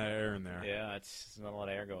gonna run out of air in there. Yeah, it's not a lot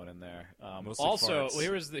of air going in there. Mostly Also, farts.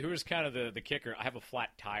 well, here's kind of the kicker. I have a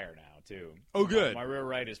flat tire now too. Oh, So good. My rear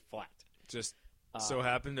right is flat. Just so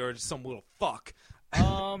happened, or just some little fuck.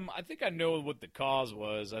 I think I know what the cause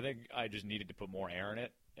was. I think I just needed to put more air in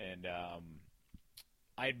it, and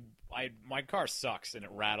my car sucks and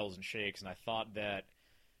it rattles and shakes, and I thought that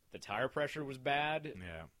the tire pressure was bad,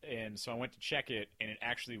 Yeah. and so I went to check it, and it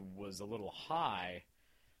actually was a little high,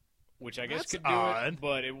 which I guess That's could do odd. it,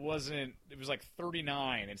 but it wasn't. It was like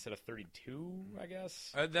 39 instead of 32, I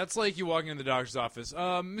guess. That's like you walking in the doctor's office.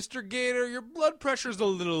 Mr. Gator, your blood pressure's a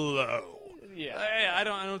little low. Yeah. I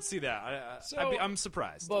don't see that. I'm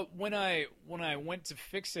surprised. But when I went to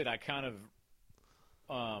fix it, I kind of,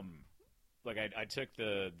 I took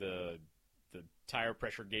the tire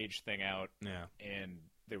pressure gauge thing out, yeah. and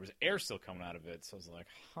there was air still coming out of it. So I was like,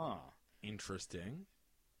 huh. Interesting.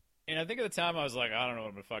 And I think at the time I was like, I don't know what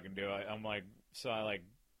I'm gonna fucking do. I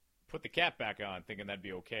put the cap back on, thinking that'd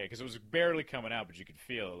be okay because it was barely coming out, but you could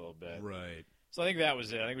feel it a little bit. Right. So I think that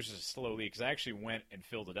was it. I think it was just a slow leak because I actually went and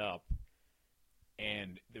filled it up,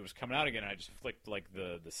 and it was coming out again. And I just flicked like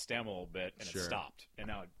the stem a little bit, and Sure. it stopped, and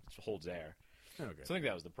now it holds air. Okay. So I think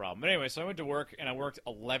that was the problem. But anyway, so I went to work, and I worked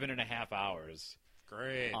 11 and a half hours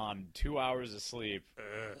Great. on 2 hours of sleep.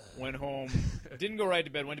 Went home, didn't go right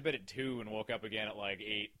to bed. Went to bed at 2 and woke up again at like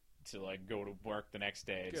 8 to like go to work the next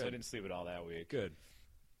day. So I Good. didn't sleep at all that week. Good.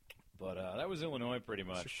 But that was Illinois pretty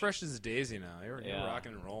You're much. fresh as a daisy now. You're Yeah.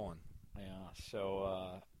 rocking and rolling. Yeah.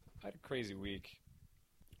 So I had a crazy week,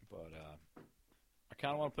 but I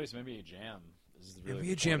kind of want to play some NBA Jam. This is really NBA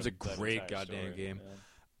the Jam's point a of that great entire goddamn story. game. Yeah.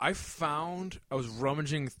 I was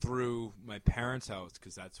rummaging through my parents' house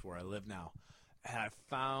because that's where I live now, and I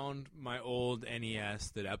found my old NES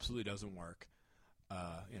that absolutely doesn't work.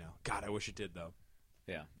 God, I wish it did though.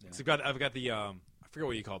 Yeah. 'Cause I've got the I forget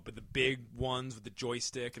what you call it, but the big ones with the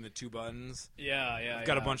joystick and the 2 buttons. Yeah, I've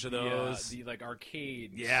got a bunch of those. The like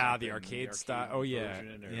arcade. Yeah, the something, arcade style. Oh yeah,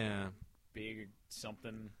 version or yeah. Big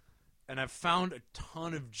something. And I've found a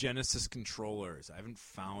ton of Genesis controllers. I haven't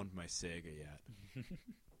found my Sega yet.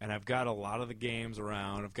 and I've got a lot of the games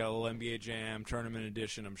around. I've got a little NBA Jam Tournament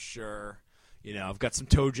Edition, I'm sure. I've got some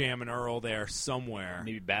Toe Jam and Earl there somewhere.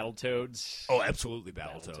 Maybe Battletoads. Oh, absolutely,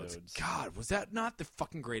 Battletoads. God, was that not the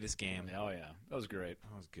fucking greatest game? Hell yeah, that was great.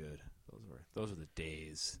 That was good. Those were the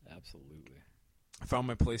days. Absolutely. I found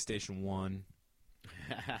my PlayStation 1.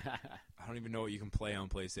 I don't even know what you can play on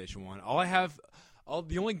PlayStation 1.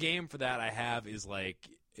 The only game for that I have is like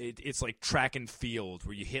it's like track and field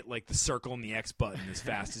where you hit like the circle and the X button as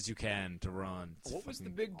fast as you can to run. It's what was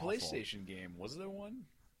the big awful. PlayStation game? Was there one?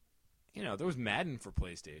 There was Madden for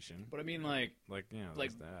PlayStation. But I mean, like like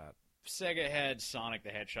that. Sega had Sonic the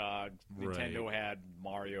Hedgehog. Nintendo had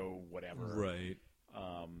Mario, whatever. Right.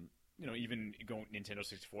 Even going Nintendo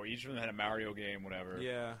 64. Each of them had a Mario game, whatever.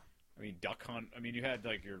 Yeah. I mean, Duck Hunt. I mean, you had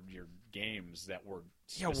like your games that were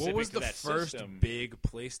what was to the that first system. big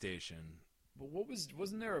PlayStation? But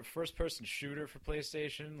wasn't there a first-person shooter for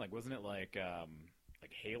PlayStation? Like, wasn't it like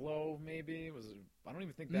Halo? Maybe I don't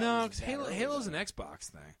even think that. No, because Halo's an Xbox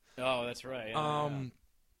thing. Oh, that's right. Yeah.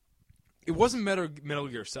 It wasn't Metal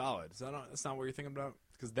Gear Solid. That's not what you're thinking about?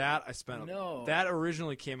 Because that I spent. No. That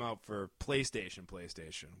originally came out for PlayStation.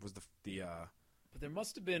 Was the But there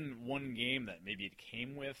must have been one game that maybe it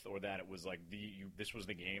came with, or that it was like this was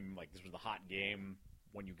the game, like this was the hot game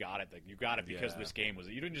when you got it. Like you got it because this game was.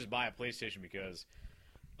 You didn't just buy a PlayStation because,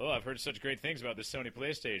 I've heard such great things about this Sony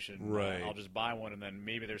PlayStation. Right. I'll just buy one, and then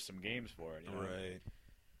maybe there's some games for it. Right.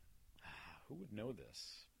 Who would know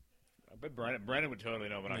this? I bet Brandon would totally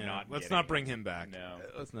know, but I'm not. Let's not bring him back. No.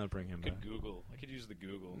 Let's not bring him I could back. Google. I could use the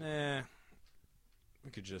Google. Nah.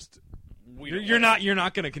 We could just. You're You're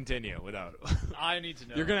not going to continue without. I need to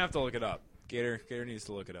know. You're going to have to look it up. Gator needs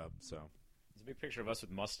to look it up. So. There's a big picture of us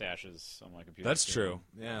with mustaches on my computer. That's true.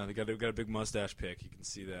 Yeah, they got a big mustache pic. You can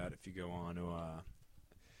see that if you go on to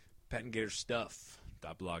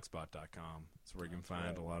patandgatorstuff.blogspot.com. That's where you can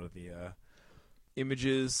find a lot of the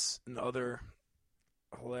images and other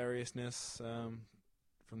hilariousness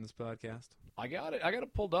from this podcast. I got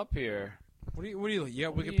it pulled up here. What do you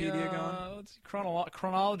got Wikipedia going? Let's see,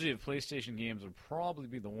 chronology of PlayStation games would probably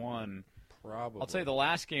be the one. Probably. I'll tell you, the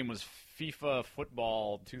last game was FIFA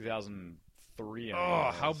Football 2003.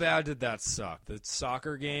 How bad did that suck? The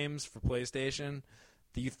soccer games for PlayStation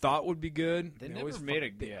that you thought would be good, They never made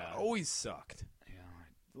it. They always sucked. Yeah.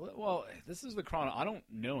 Well, this is the chrono. I don't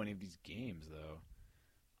know any of these games though.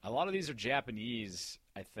 A lot of these are Japanese,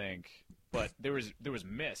 I think. But there was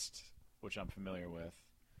Myst, which I'm familiar with.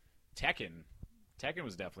 Tekken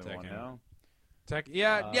was definitely one. No.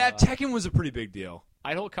 Tekken was a pretty big deal. I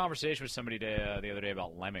had a whole conversation with somebody the other day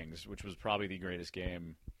about Lemmings, which was probably the greatest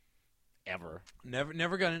game ever.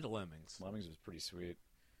 Never got into Lemmings. Lemmings was pretty sweet.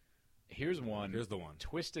 Here's one. Here's the one.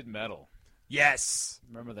 Twisted Metal. Yes.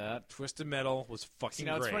 Remember that? Twisted Metal was fucking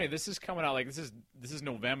it's great. funny. This is coming out this is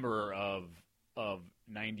November of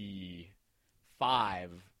 95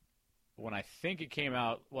 when I think it came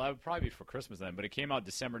out. Well, it would probably be for Christmas then, but it came out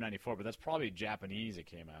December 94, but that's probably Japanese it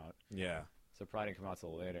came out. Yeah. So it probably didn't come out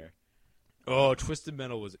till later. Oh, Twisted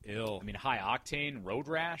Metal was ill. I mean, High Octane, Road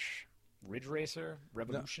Rash, Ridge Racer,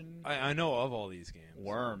 Revolution. I know of all these games.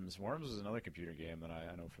 Worms. Worms was another computer game that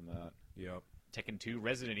I know from that. Yep. Tekken 2,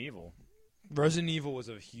 Resident Evil. Resident Evil was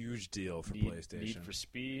a huge deal for PlayStation. Need for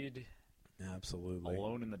Speed. Absolutely.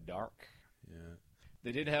 Alone in the Dark. Yeah.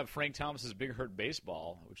 They did have Frank Thomas's Big Hurt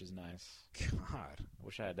Baseball, which is nice. God. I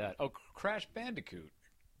wish I had that. Oh, Crash Bandicoot.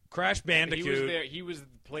 Crash Bandicoot. He was there. He was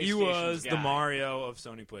PlayStation's He was guy. the Mario of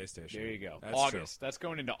Sony PlayStation. There you go. That's August. True. That's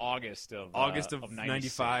going into August of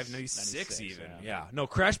 95, 96 even. Yeah. No,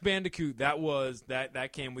 Crash Bandicoot. That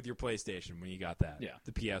came with your PlayStation when you got that. Yeah.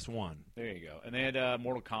 The PS1. There you go. And they had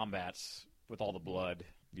Mortal Kombat's with all the blood.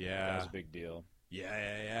 Yeah. That was a big deal.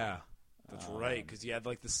 Yeah. That's right, because you had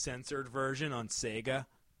like the censored version on Sega.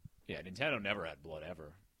 Yeah, Nintendo never had blood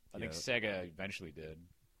ever. I think Sega eventually did.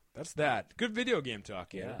 That's that. Good video game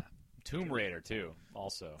talk, yeah. Tomb Raider too,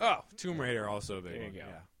 also. Oh, Tomb Raider also a big there one. You go.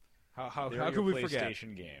 Yeah. How could we forget?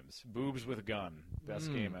 PlayStation games. Boobs with gun.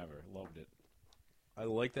 Best game ever. Loved it. I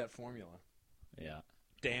like that formula. Yeah.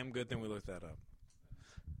 Damn good thing we looked that up.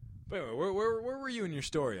 But anyway, where were you in your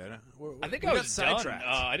story? I think I was sidetracked.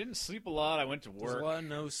 I didn't sleep a lot. I went to work. There's a lot of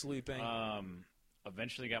no sleeping.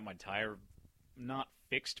 Eventually got my tire not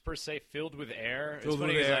fixed per se, filled with air. Filled it's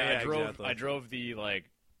funny with air, because I exactly. drove the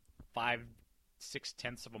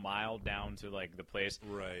 5/6 of a mile down to the place.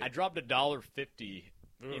 Right. I dropped $1.50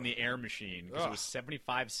 in the air machine because it was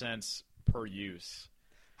 75 cents per use.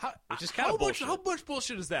 Which is kind of bullshit. How much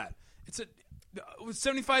bullshit is that? It was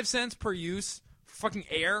 75 cents per use for fucking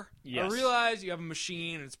air. Yes. I realize you have a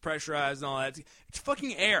machine and it's pressurized and all that. It's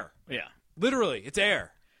fucking air. Yeah. Literally, it's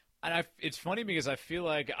air. And it's funny because I feel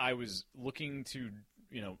like I was looking to,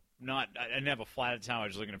 I didn't have a flat at the time. I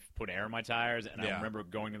was just looking to put air in my tires, and I remember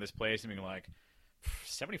going to this place and being like,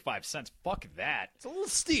 75 cents, fuck that. It's a little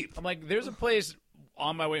steep. I'm like, there's a place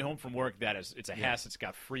on my way home from work it's a Hess. It's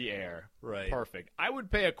got free air. Right. Perfect. I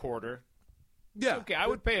would pay a quarter. Yeah. Okay, I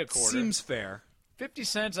would pay a quarter. Seems fair. 50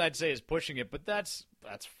 cents, I'd say, is pushing it, but that's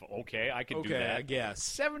okay. I can do that. I guess.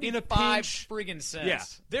 75 friggin' cents. Yeah.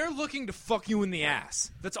 They're looking to fuck you in the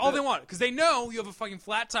ass. That's all they want. Because they know you have a fucking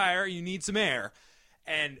flat tire, you need some air.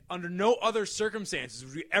 And under no other circumstances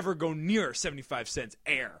would we ever go near 75 cents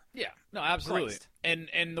air. Yeah. No, absolutely. Christ.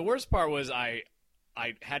 And the worst part was I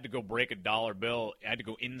had to go break a dollar bill. I had to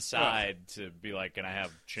go inside to be like, can I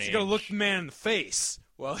have change? So you got to look the man in the face.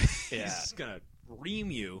 Well, Yeah. he's going to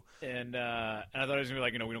ream you. And I thought it was going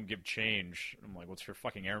to be like, we don't give change. I'm like, what's your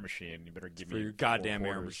fucking air machine? You better give For me your goddamn 4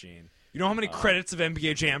 air quarters. machine. You know how many credits of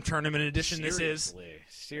NBA Jam Tournament edition this is?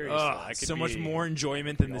 Seriously. Ugh, I could so much be more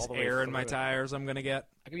enjoyment than all this the way air in through my it. tires I'm going to get.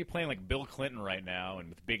 I could be playing like Bill Clinton right now and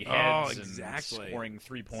with big Oh, heads exactly. and scoring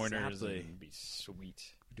 3-pointers. Exactly. And it'd be sweet.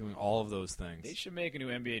 Doing all of those things. They should make a new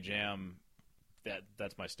NBA Jam.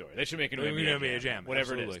 That's my story. They should make a new Doing NBA, Jam.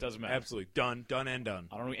 Whatever Absolutely. it is, doesn't matter. Absolutely. Done and done.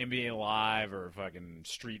 I don't know NBA Live or fucking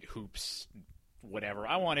Street Hoops, whatever.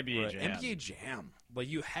 I want NBA Right. Jam. NBA Jam. Like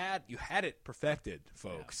you had it perfected,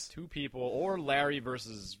 folks. 2 people, or Larry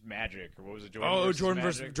versus Magic, or what was it? Jordan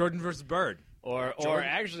Magic? Jordan versus Bird. Or Jordan-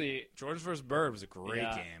 actually, Jordan versus Bird was a great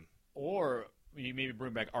Yeah. game. or you maybe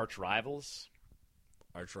bring back Arch Rivals.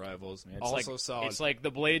 Arch rivals. It's Also like, solid. It's like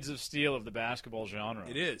the Blades of Steel of the basketball genre.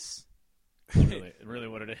 It is. really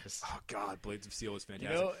what it is. Oh God, Blades of Steel was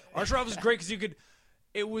fantastic. You know- Arch Rivals was great because you could.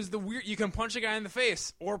 It was the weird. You can punch a guy in the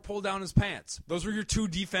face or pull down his pants. Those were your 2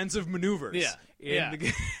 defensive maneuvers. Yeah, in yeah. the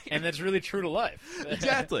game. And that's really true to life.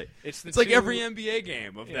 Exactly. It's like two- every NBA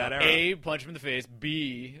game of that era. A, punch him in the face.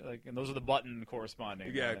 B, and those are the button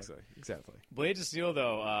corresponding. Yeah, exactly. Blades of Steel,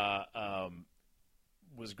 though,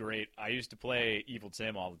 was great. I used to play Evil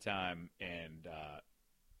Tim all the time, and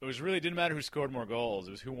it was really didn't matter who scored more goals.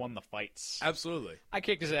 It was who won the fights. Absolutely. I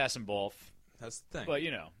kicked his ass in both, That's the thing. but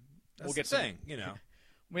That's we'll get the thing. You know.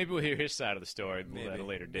 Maybe we'll hear his side of the story at a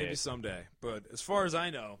later date. Maybe someday. But as far as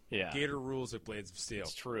I know, Yeah. Gator rules at Blades of Steel.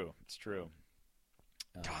 It's true. It's true.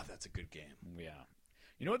 God, that's a good game. Yeah.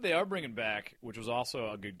 You know what they are bringing back, which was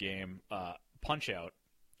also a good game? Punch Out.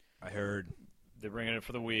 I heard. They're bringing it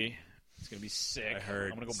for the Wii. It's gonna be sick. I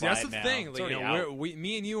heard. I'm gonna go See, buy that's it the now. thing. It's Like, already out.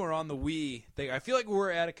 me and you are on the Wii thing. I feel like we're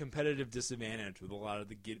at a competitive disadvantage with a lot of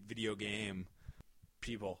the video game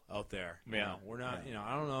people out there. You Yeah. know, we're not. Yeah.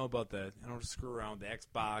 I don't know about the. I don't screw around with the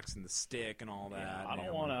Xbox and the stick and all that. Yeah, I don't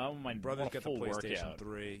You know, want to. My brother's got the full PlayStation workout.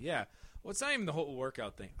 3. Yeah. Well, it's not even the whole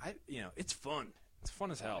workout thing. It's fun. It's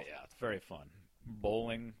fun as hell. Yeah, it's very fun.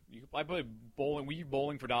 Bowling. I play bowling. We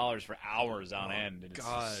bowling for dollars for hours on end. And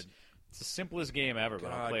God. it's the simplest game ever.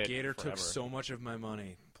 But I'll God, play it Gator forever. took so much of my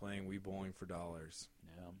money playing Wii Bowling for dollars.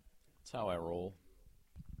 Yeah, that's how I roll.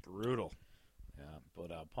 Brutal. Yeah, but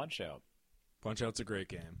Punch Out. Punch Out's a great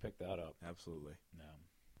game. Pick that up. Absolutely. Yeah.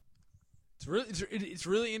 It's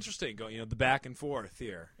really interesting going, the back and forth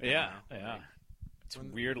here. Yeah. Yeah. It's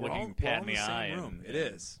When weird we're looking all pat in in the the same eye room. and It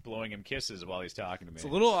is. blowing him kisses while he's talking to me. It's a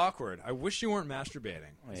little awkward. I wish you weren't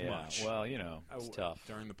masturbating as yeah. much. Well, it's tough.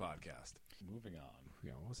 During the podcast. Moving on.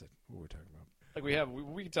 Yeah, what was it? What were we talking about? Like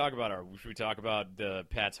we can talk about should we talk about the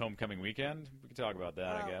Pat's homecoming weekend? We can talk about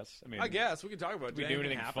that, I guess. I guess we can talk about it. Did we do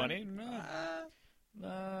anything funny?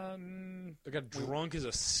 I got drunk as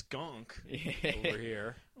a skunk over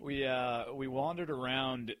here. We wandered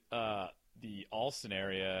around the Alston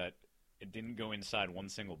area. It didn't go inside one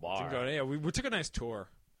single bar. We took a nice tour.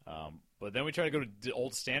 But then we tried to go to the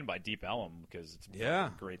Old Stand by Deep Ellum because it's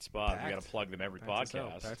a great spot. Packed. We got to plug them every Packed as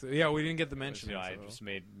hell. podcast. Yeah, we didn't get the mention. I just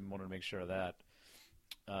wanted to make sure of that.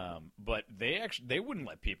 But they wouldn't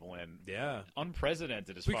let people in. Yeah,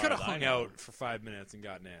 Unprecedented as we far could as have I hung know. out for 5 minutes and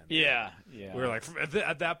gotten in. Yeah. We were like,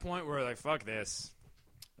 at that point, we were like, fuck this.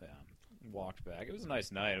 Yeah. Walked back. It was a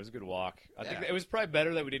nice night. It was a good walk. I think it was probably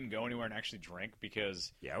better that we didn't go anywhere and actually drink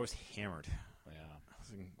because I was hammered. Yeah.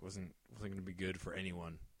 Wasn't going to be good for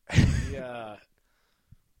anyone.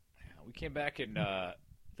 We came back and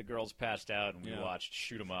the girls passed out and we watched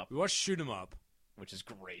Shoot 'Em Up, We watched Shoot 'Em Up. which is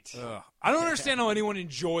great I don't understand how anyone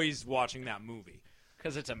enjoys watching that movie.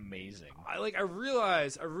 because it's amazing. I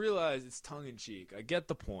realize it's tongue in cheek. I get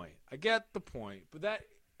the point. But that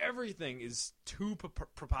everything is too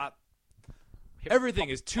preposterous.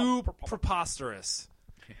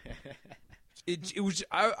 It was.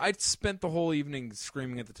 I spent the whole evening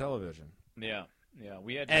screaming at the television. Yeah,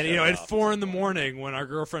 we had to And shut it at off 4 a.m. when our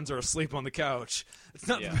girlfriends are asleep on the couch, it's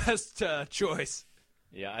not the best choice.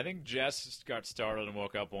 Yeah, I think Jess got startled and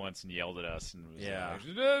woke up once and yelled at us and was Yeah.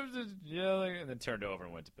 yelling, and then turned over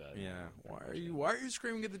and went to bed. Yeah. Why are you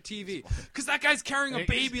screaming at the TV? Because that guy's carrying a He's-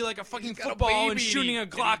 baby like a fucking he's got a football and baby shooting a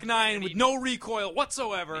and Glock 9 and with he- no recoil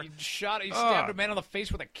whatsoever. He stabbed a man on the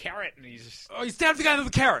face with a carrot, and he's Oh, he stabbed the guy with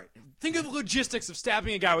a carrot. Think of the logistics of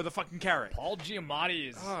stabbing a guy with a fucking carrot. Paul Giamatti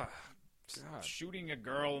is Ah, God. shooting a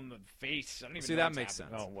girl in the face. I don't even See, know that what's makes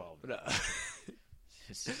happening. sense. Oh well, But,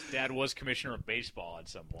 his dad was commissioner of baseball at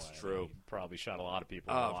some point. true. He probably shot a lot of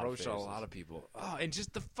people. in a lot probably of shot a faces. lot of people. Oh, and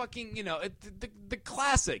just the fucking, the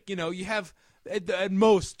classic. You have at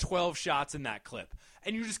most 12 shots in that clip,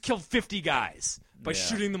 and you just killed 50 guys by Yeah.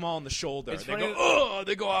 shooting them all in the shoulder. It's They funny go, oh,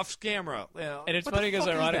 they go off camera. And it's What funny the because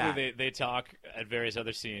fuck is that? ironically they talk at various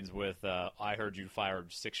other scenes with I heard you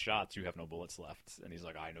fired 6 shots, you have no bullets left, and he's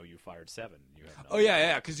like, I know you fired 7, you have no. Oh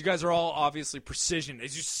yeah, because you guys are all obviously precision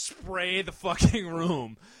as you spray the fucking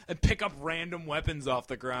room and pick up random weapons off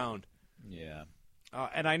the ground. Yeah.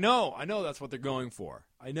 And I know that's what they're going for.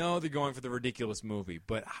 I know they're going for the ridiculous movie,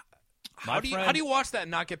 but how do you watch that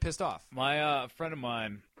and not get pissed off? My friend of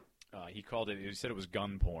mine, he called it. He said it was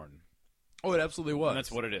gun porn. Oh, it absolutely was. And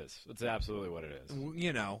that's what it is. That's absolutely what it is.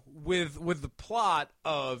 With the plot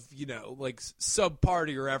of like subpar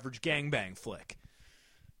to your average gangbang flick.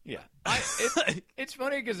 Yeah, it's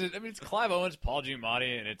funny because it's Clive Owens, Paul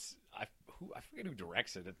Giamatti, and I forget who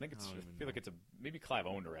directs it. I feel like maybe Clive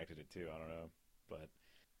Owen directed it too. I don't know, but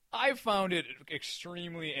I found it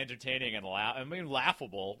extremely entertaining and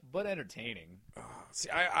laughable, but entertaining. See,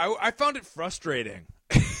 I found it frustrating.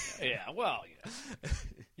 Yeah, well, yeah.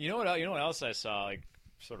 You know what else I saw, like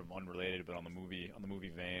sort of unrelated, but on the movie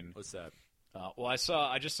vein. What's that? Well,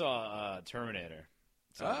 I just saw Terminator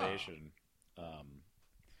Salvation.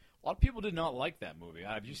 A lot of people did not like that movie.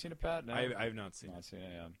 Have you seen it, Pat? No? I have not seen Not it. seen it.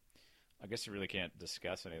 Yeah. I guess you really can't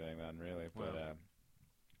discuss anything then, really. But Well,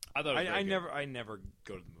 I thought it was very good. I never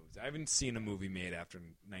go to the movies. I haven't seen a movie made after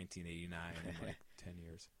 1989 in like 10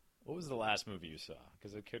 years. What was the last movie you saw?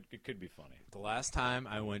 Because it could be funny. The last time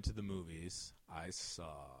I went to the movies, I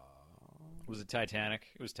saw. Was it Titanic?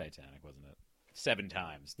 It was Titanic, wasn't it? 7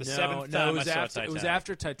 times. The No, 7th time it was I saw after. Titanic. It was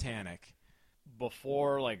after Titanic.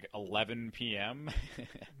 Before like 11 p.m.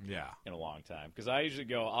 Yeah. in a long time. Because I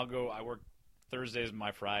usually I work Thursdays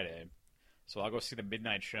my Friday, so I'll go see the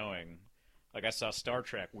midnight showing. Like I saw Star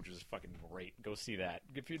Trek, which was fucking great. Go see that.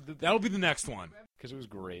 That'll be the next one. Because it was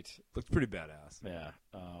great. Looks pretty badass. Yeah.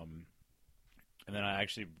 And then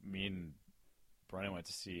me and Brennan went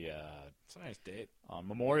to see It's a nice date. on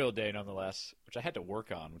Memorial Day, nonetheless, which I had to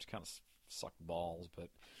work on, which kind of sucked balls. But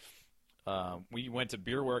we went to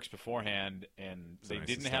Beer Works beforehand, and It's a they nice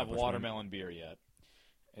didn't have establishment. watermelon beer yet.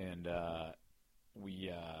 And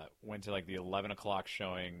we went to like the 11 o'clock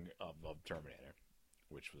showing of Terminator,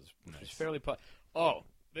 which was Nice. fairly. Oh,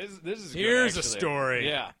 this is good, Here's a actually. story.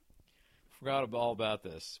 Yeah, forgot all about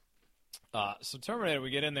this. So Terminator, we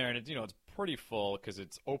get in there, and it's pretty full because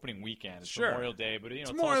it's opening weekend. It's Sure. Memorial Day, but It's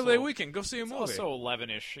it's Memorial also, Day weekend. Go see a it's movie. also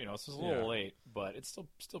 11ish. So it's a little Yeah. late, but it's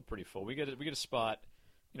still pretty full. We get a spot,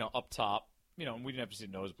 up top. We didn't have to see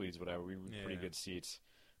nosebleeds, whatever. We were pretty Yeah. good seats.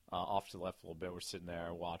 Off to the left a little bit. We're sitting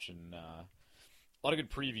there watching a lot of good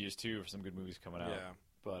previews too for some good movies coming out. Yeah.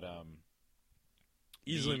 But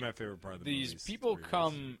Easily my favorite part of the these movies, people the reviews.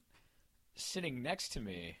 come sitting next to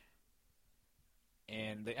me,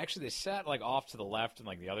 and they sat like off to the left in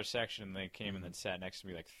like the other section, and they came and then sat next to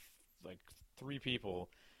me like 3 people,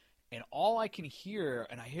 and all I can hear,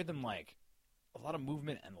 and I hear them like a lot of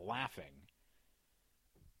movement and laughing,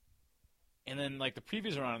 and then like the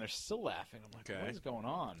previews are on and they're still laughing. I'm like, Okay. what is going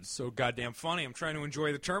on? So goddamn funny. I'm trying to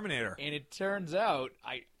enjoy the Terminator. And it turns out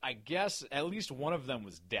I guess at least one of them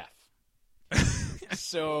was deaf.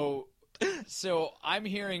 So I'm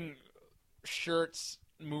hearing shirts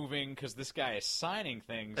moving because this guy is signing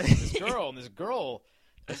things to this girl, and this girl,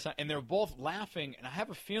 and they're both laughing, and I have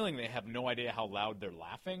a feeling they have no idea how loud they're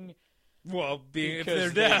laughing. Well, if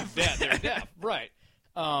Because they're deaf. they're deaf, right?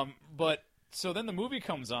 But so then the movie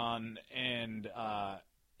comes on, and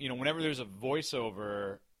whenever there's a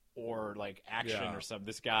voiceover or like action Yeah. or something,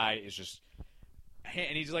 this guy is just,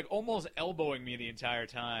 and he's like almost elbowing me the entire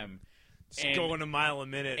time. Just And- going a mile a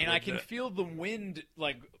minute. And I with can the- feel the wind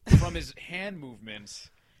like from his hand movements.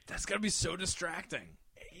 That's got to be so distracting.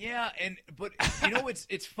 Yeah, but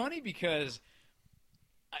it's funny because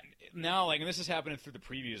now and this is happening through the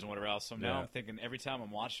previews and whatever else. So now Yeah. I'm thinking every time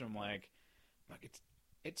I'm watching them, like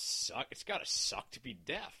it's got to suck to be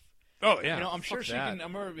deaf. Oh yeah. I'm sure Fuck she that.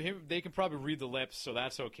 can. They can probably read the lips, so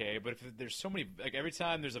that's okay. But if there's so many, like every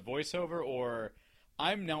time there's a voiceover or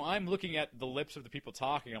I'm looking at the lips of the people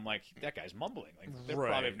talking. I'm like, that guy's mumbling. Like they Right.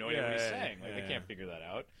 probably have no idea what he's saying. Like they can't figure that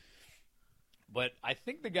out. But I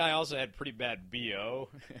think the guy also had pretty bad BO.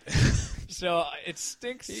 So it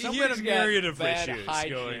stinks. He Somebody's had a myriad got of bad issues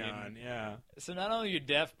hygiene. going on. Yeah. So not only are you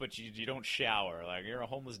deaf, but you don't shower. Like you're a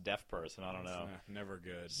homeless deaf person. I don't know. Never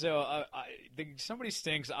good. So I think somebody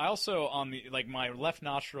stinks. I also my left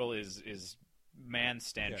nostril is man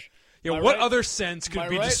stench. Yeah, My what right- other sense could my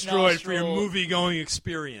be right destroyed for your nostril- movie-going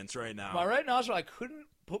experience right now? My right nostril, I couldn't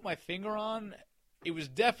put my finger on. It was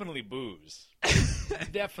definitely booze.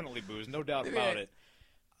 Definitely booze, no doubt about it.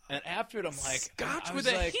 And after it, I'm like, Scotch I with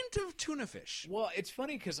was a like, hint of tuna fish. Well, it's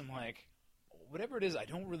funny because I'm like, whatever it is, I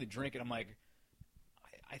don't really drink it. I'm like,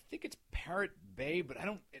 I think it's Parrot Bay, but I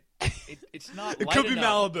don't. It's not. It light could be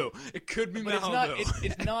enough. Malibu. It could be But Malibu.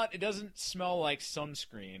 it's not. It doesn't smell like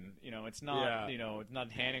sunscreen. It's not. Yeah. It's not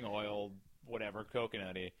tanning oil, whatever,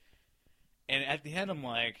 coconutty. And at the end, I'm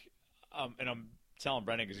like, and I'm telling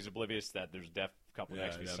Brendan because he's oblivious that there's a deaf couple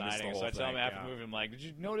next to me missed signing. the So I whole tell him thing, after yeah. the movie, I'm like, did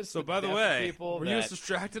you notice? So, the by the deaf way, people were you that as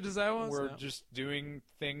distracted as I was? were No. just doing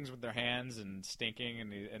things with their hands and stinking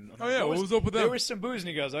and Oh, yeah, what was up with there them? was some booze, and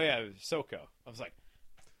he goes, "Oh yeah, SoCo." I was like,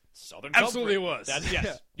 "Southern Absolutely Comfort." it was. That's,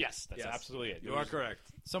 Yeah. yes, that's Yes. absolutely it. You It are was correct.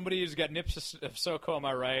 Somebody who's got nips of SoCo on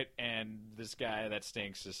my right, and this guy that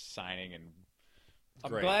stinks is signing. And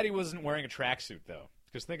I'm Great. glad he wasn't wearing a tracksuit though,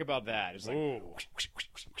 because think about that. It's like Ooh.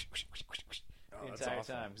 the that's entire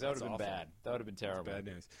awful. time, because that would That's have been awful. bad. That would have been terrible. Bad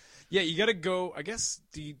news. Yeah, you got to go. I guess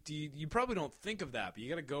you probably don't think of that, but you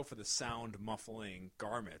got to go for the sound muffling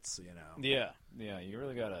garments. Yeah, you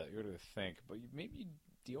really gotta think. But maybe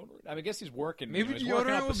deodorant. I mean, I guess he's working. Maybe he's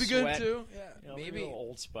working up deodorant a would be sweat. good too. Yeah, Maybe maybe. a little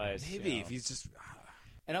Old Spice. Maybe if he's just.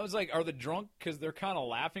 And I was like, are the drunk, because they're kind of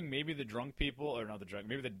laughing, maybe the drunk people, or not the drunk,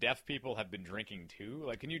 maybe the deaf people have been drinking too?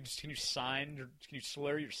 Like, can you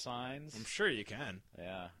slur your signs? I'm sure you can.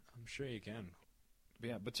 Yeah. I'm sure you can.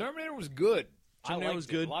 Yeah, but Terminator was good. Terminator I liked was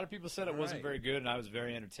it. good. A lot of people said it wasn't Right. very good, and I was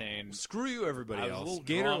very entertained. Screw you, everybody I was a else. little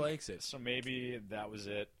Gator drunk, likes it. so maybe that was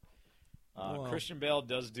it. Well. Christian Bale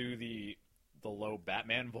does do the low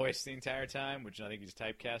Batman voice the entire time, which I think he's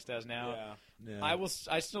typecast as now. Yeah.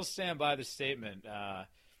 I still stand by the statement.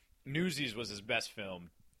 Newsies was his best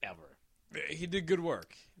film ever. He did good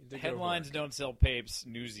work. Headlines don't sell papes.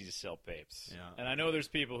 Newsies sell papes. Yeah. And I know there's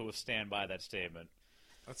people who will stand by that statement.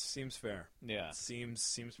 That seems fair. Yeah.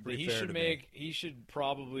 Seems But pretty he fair should to me. he should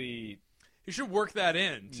probably He should work that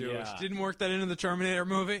in too. Yeah. Didn't work that into the Terminator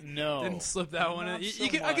movie. no. Didn't slip that one in. Not You so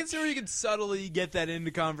can, I can much. see where you can subtly get that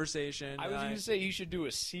into conversation. I was going to say he should do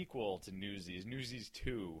a sequel to Newsies, Newsies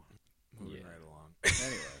 2. Moving Yeah. right along.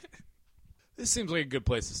 Anyway. This seems like a good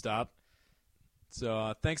place to stop.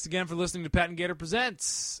 So thanks again for listening to Pat and Gator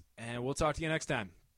Presents, and we'll talk to you next time.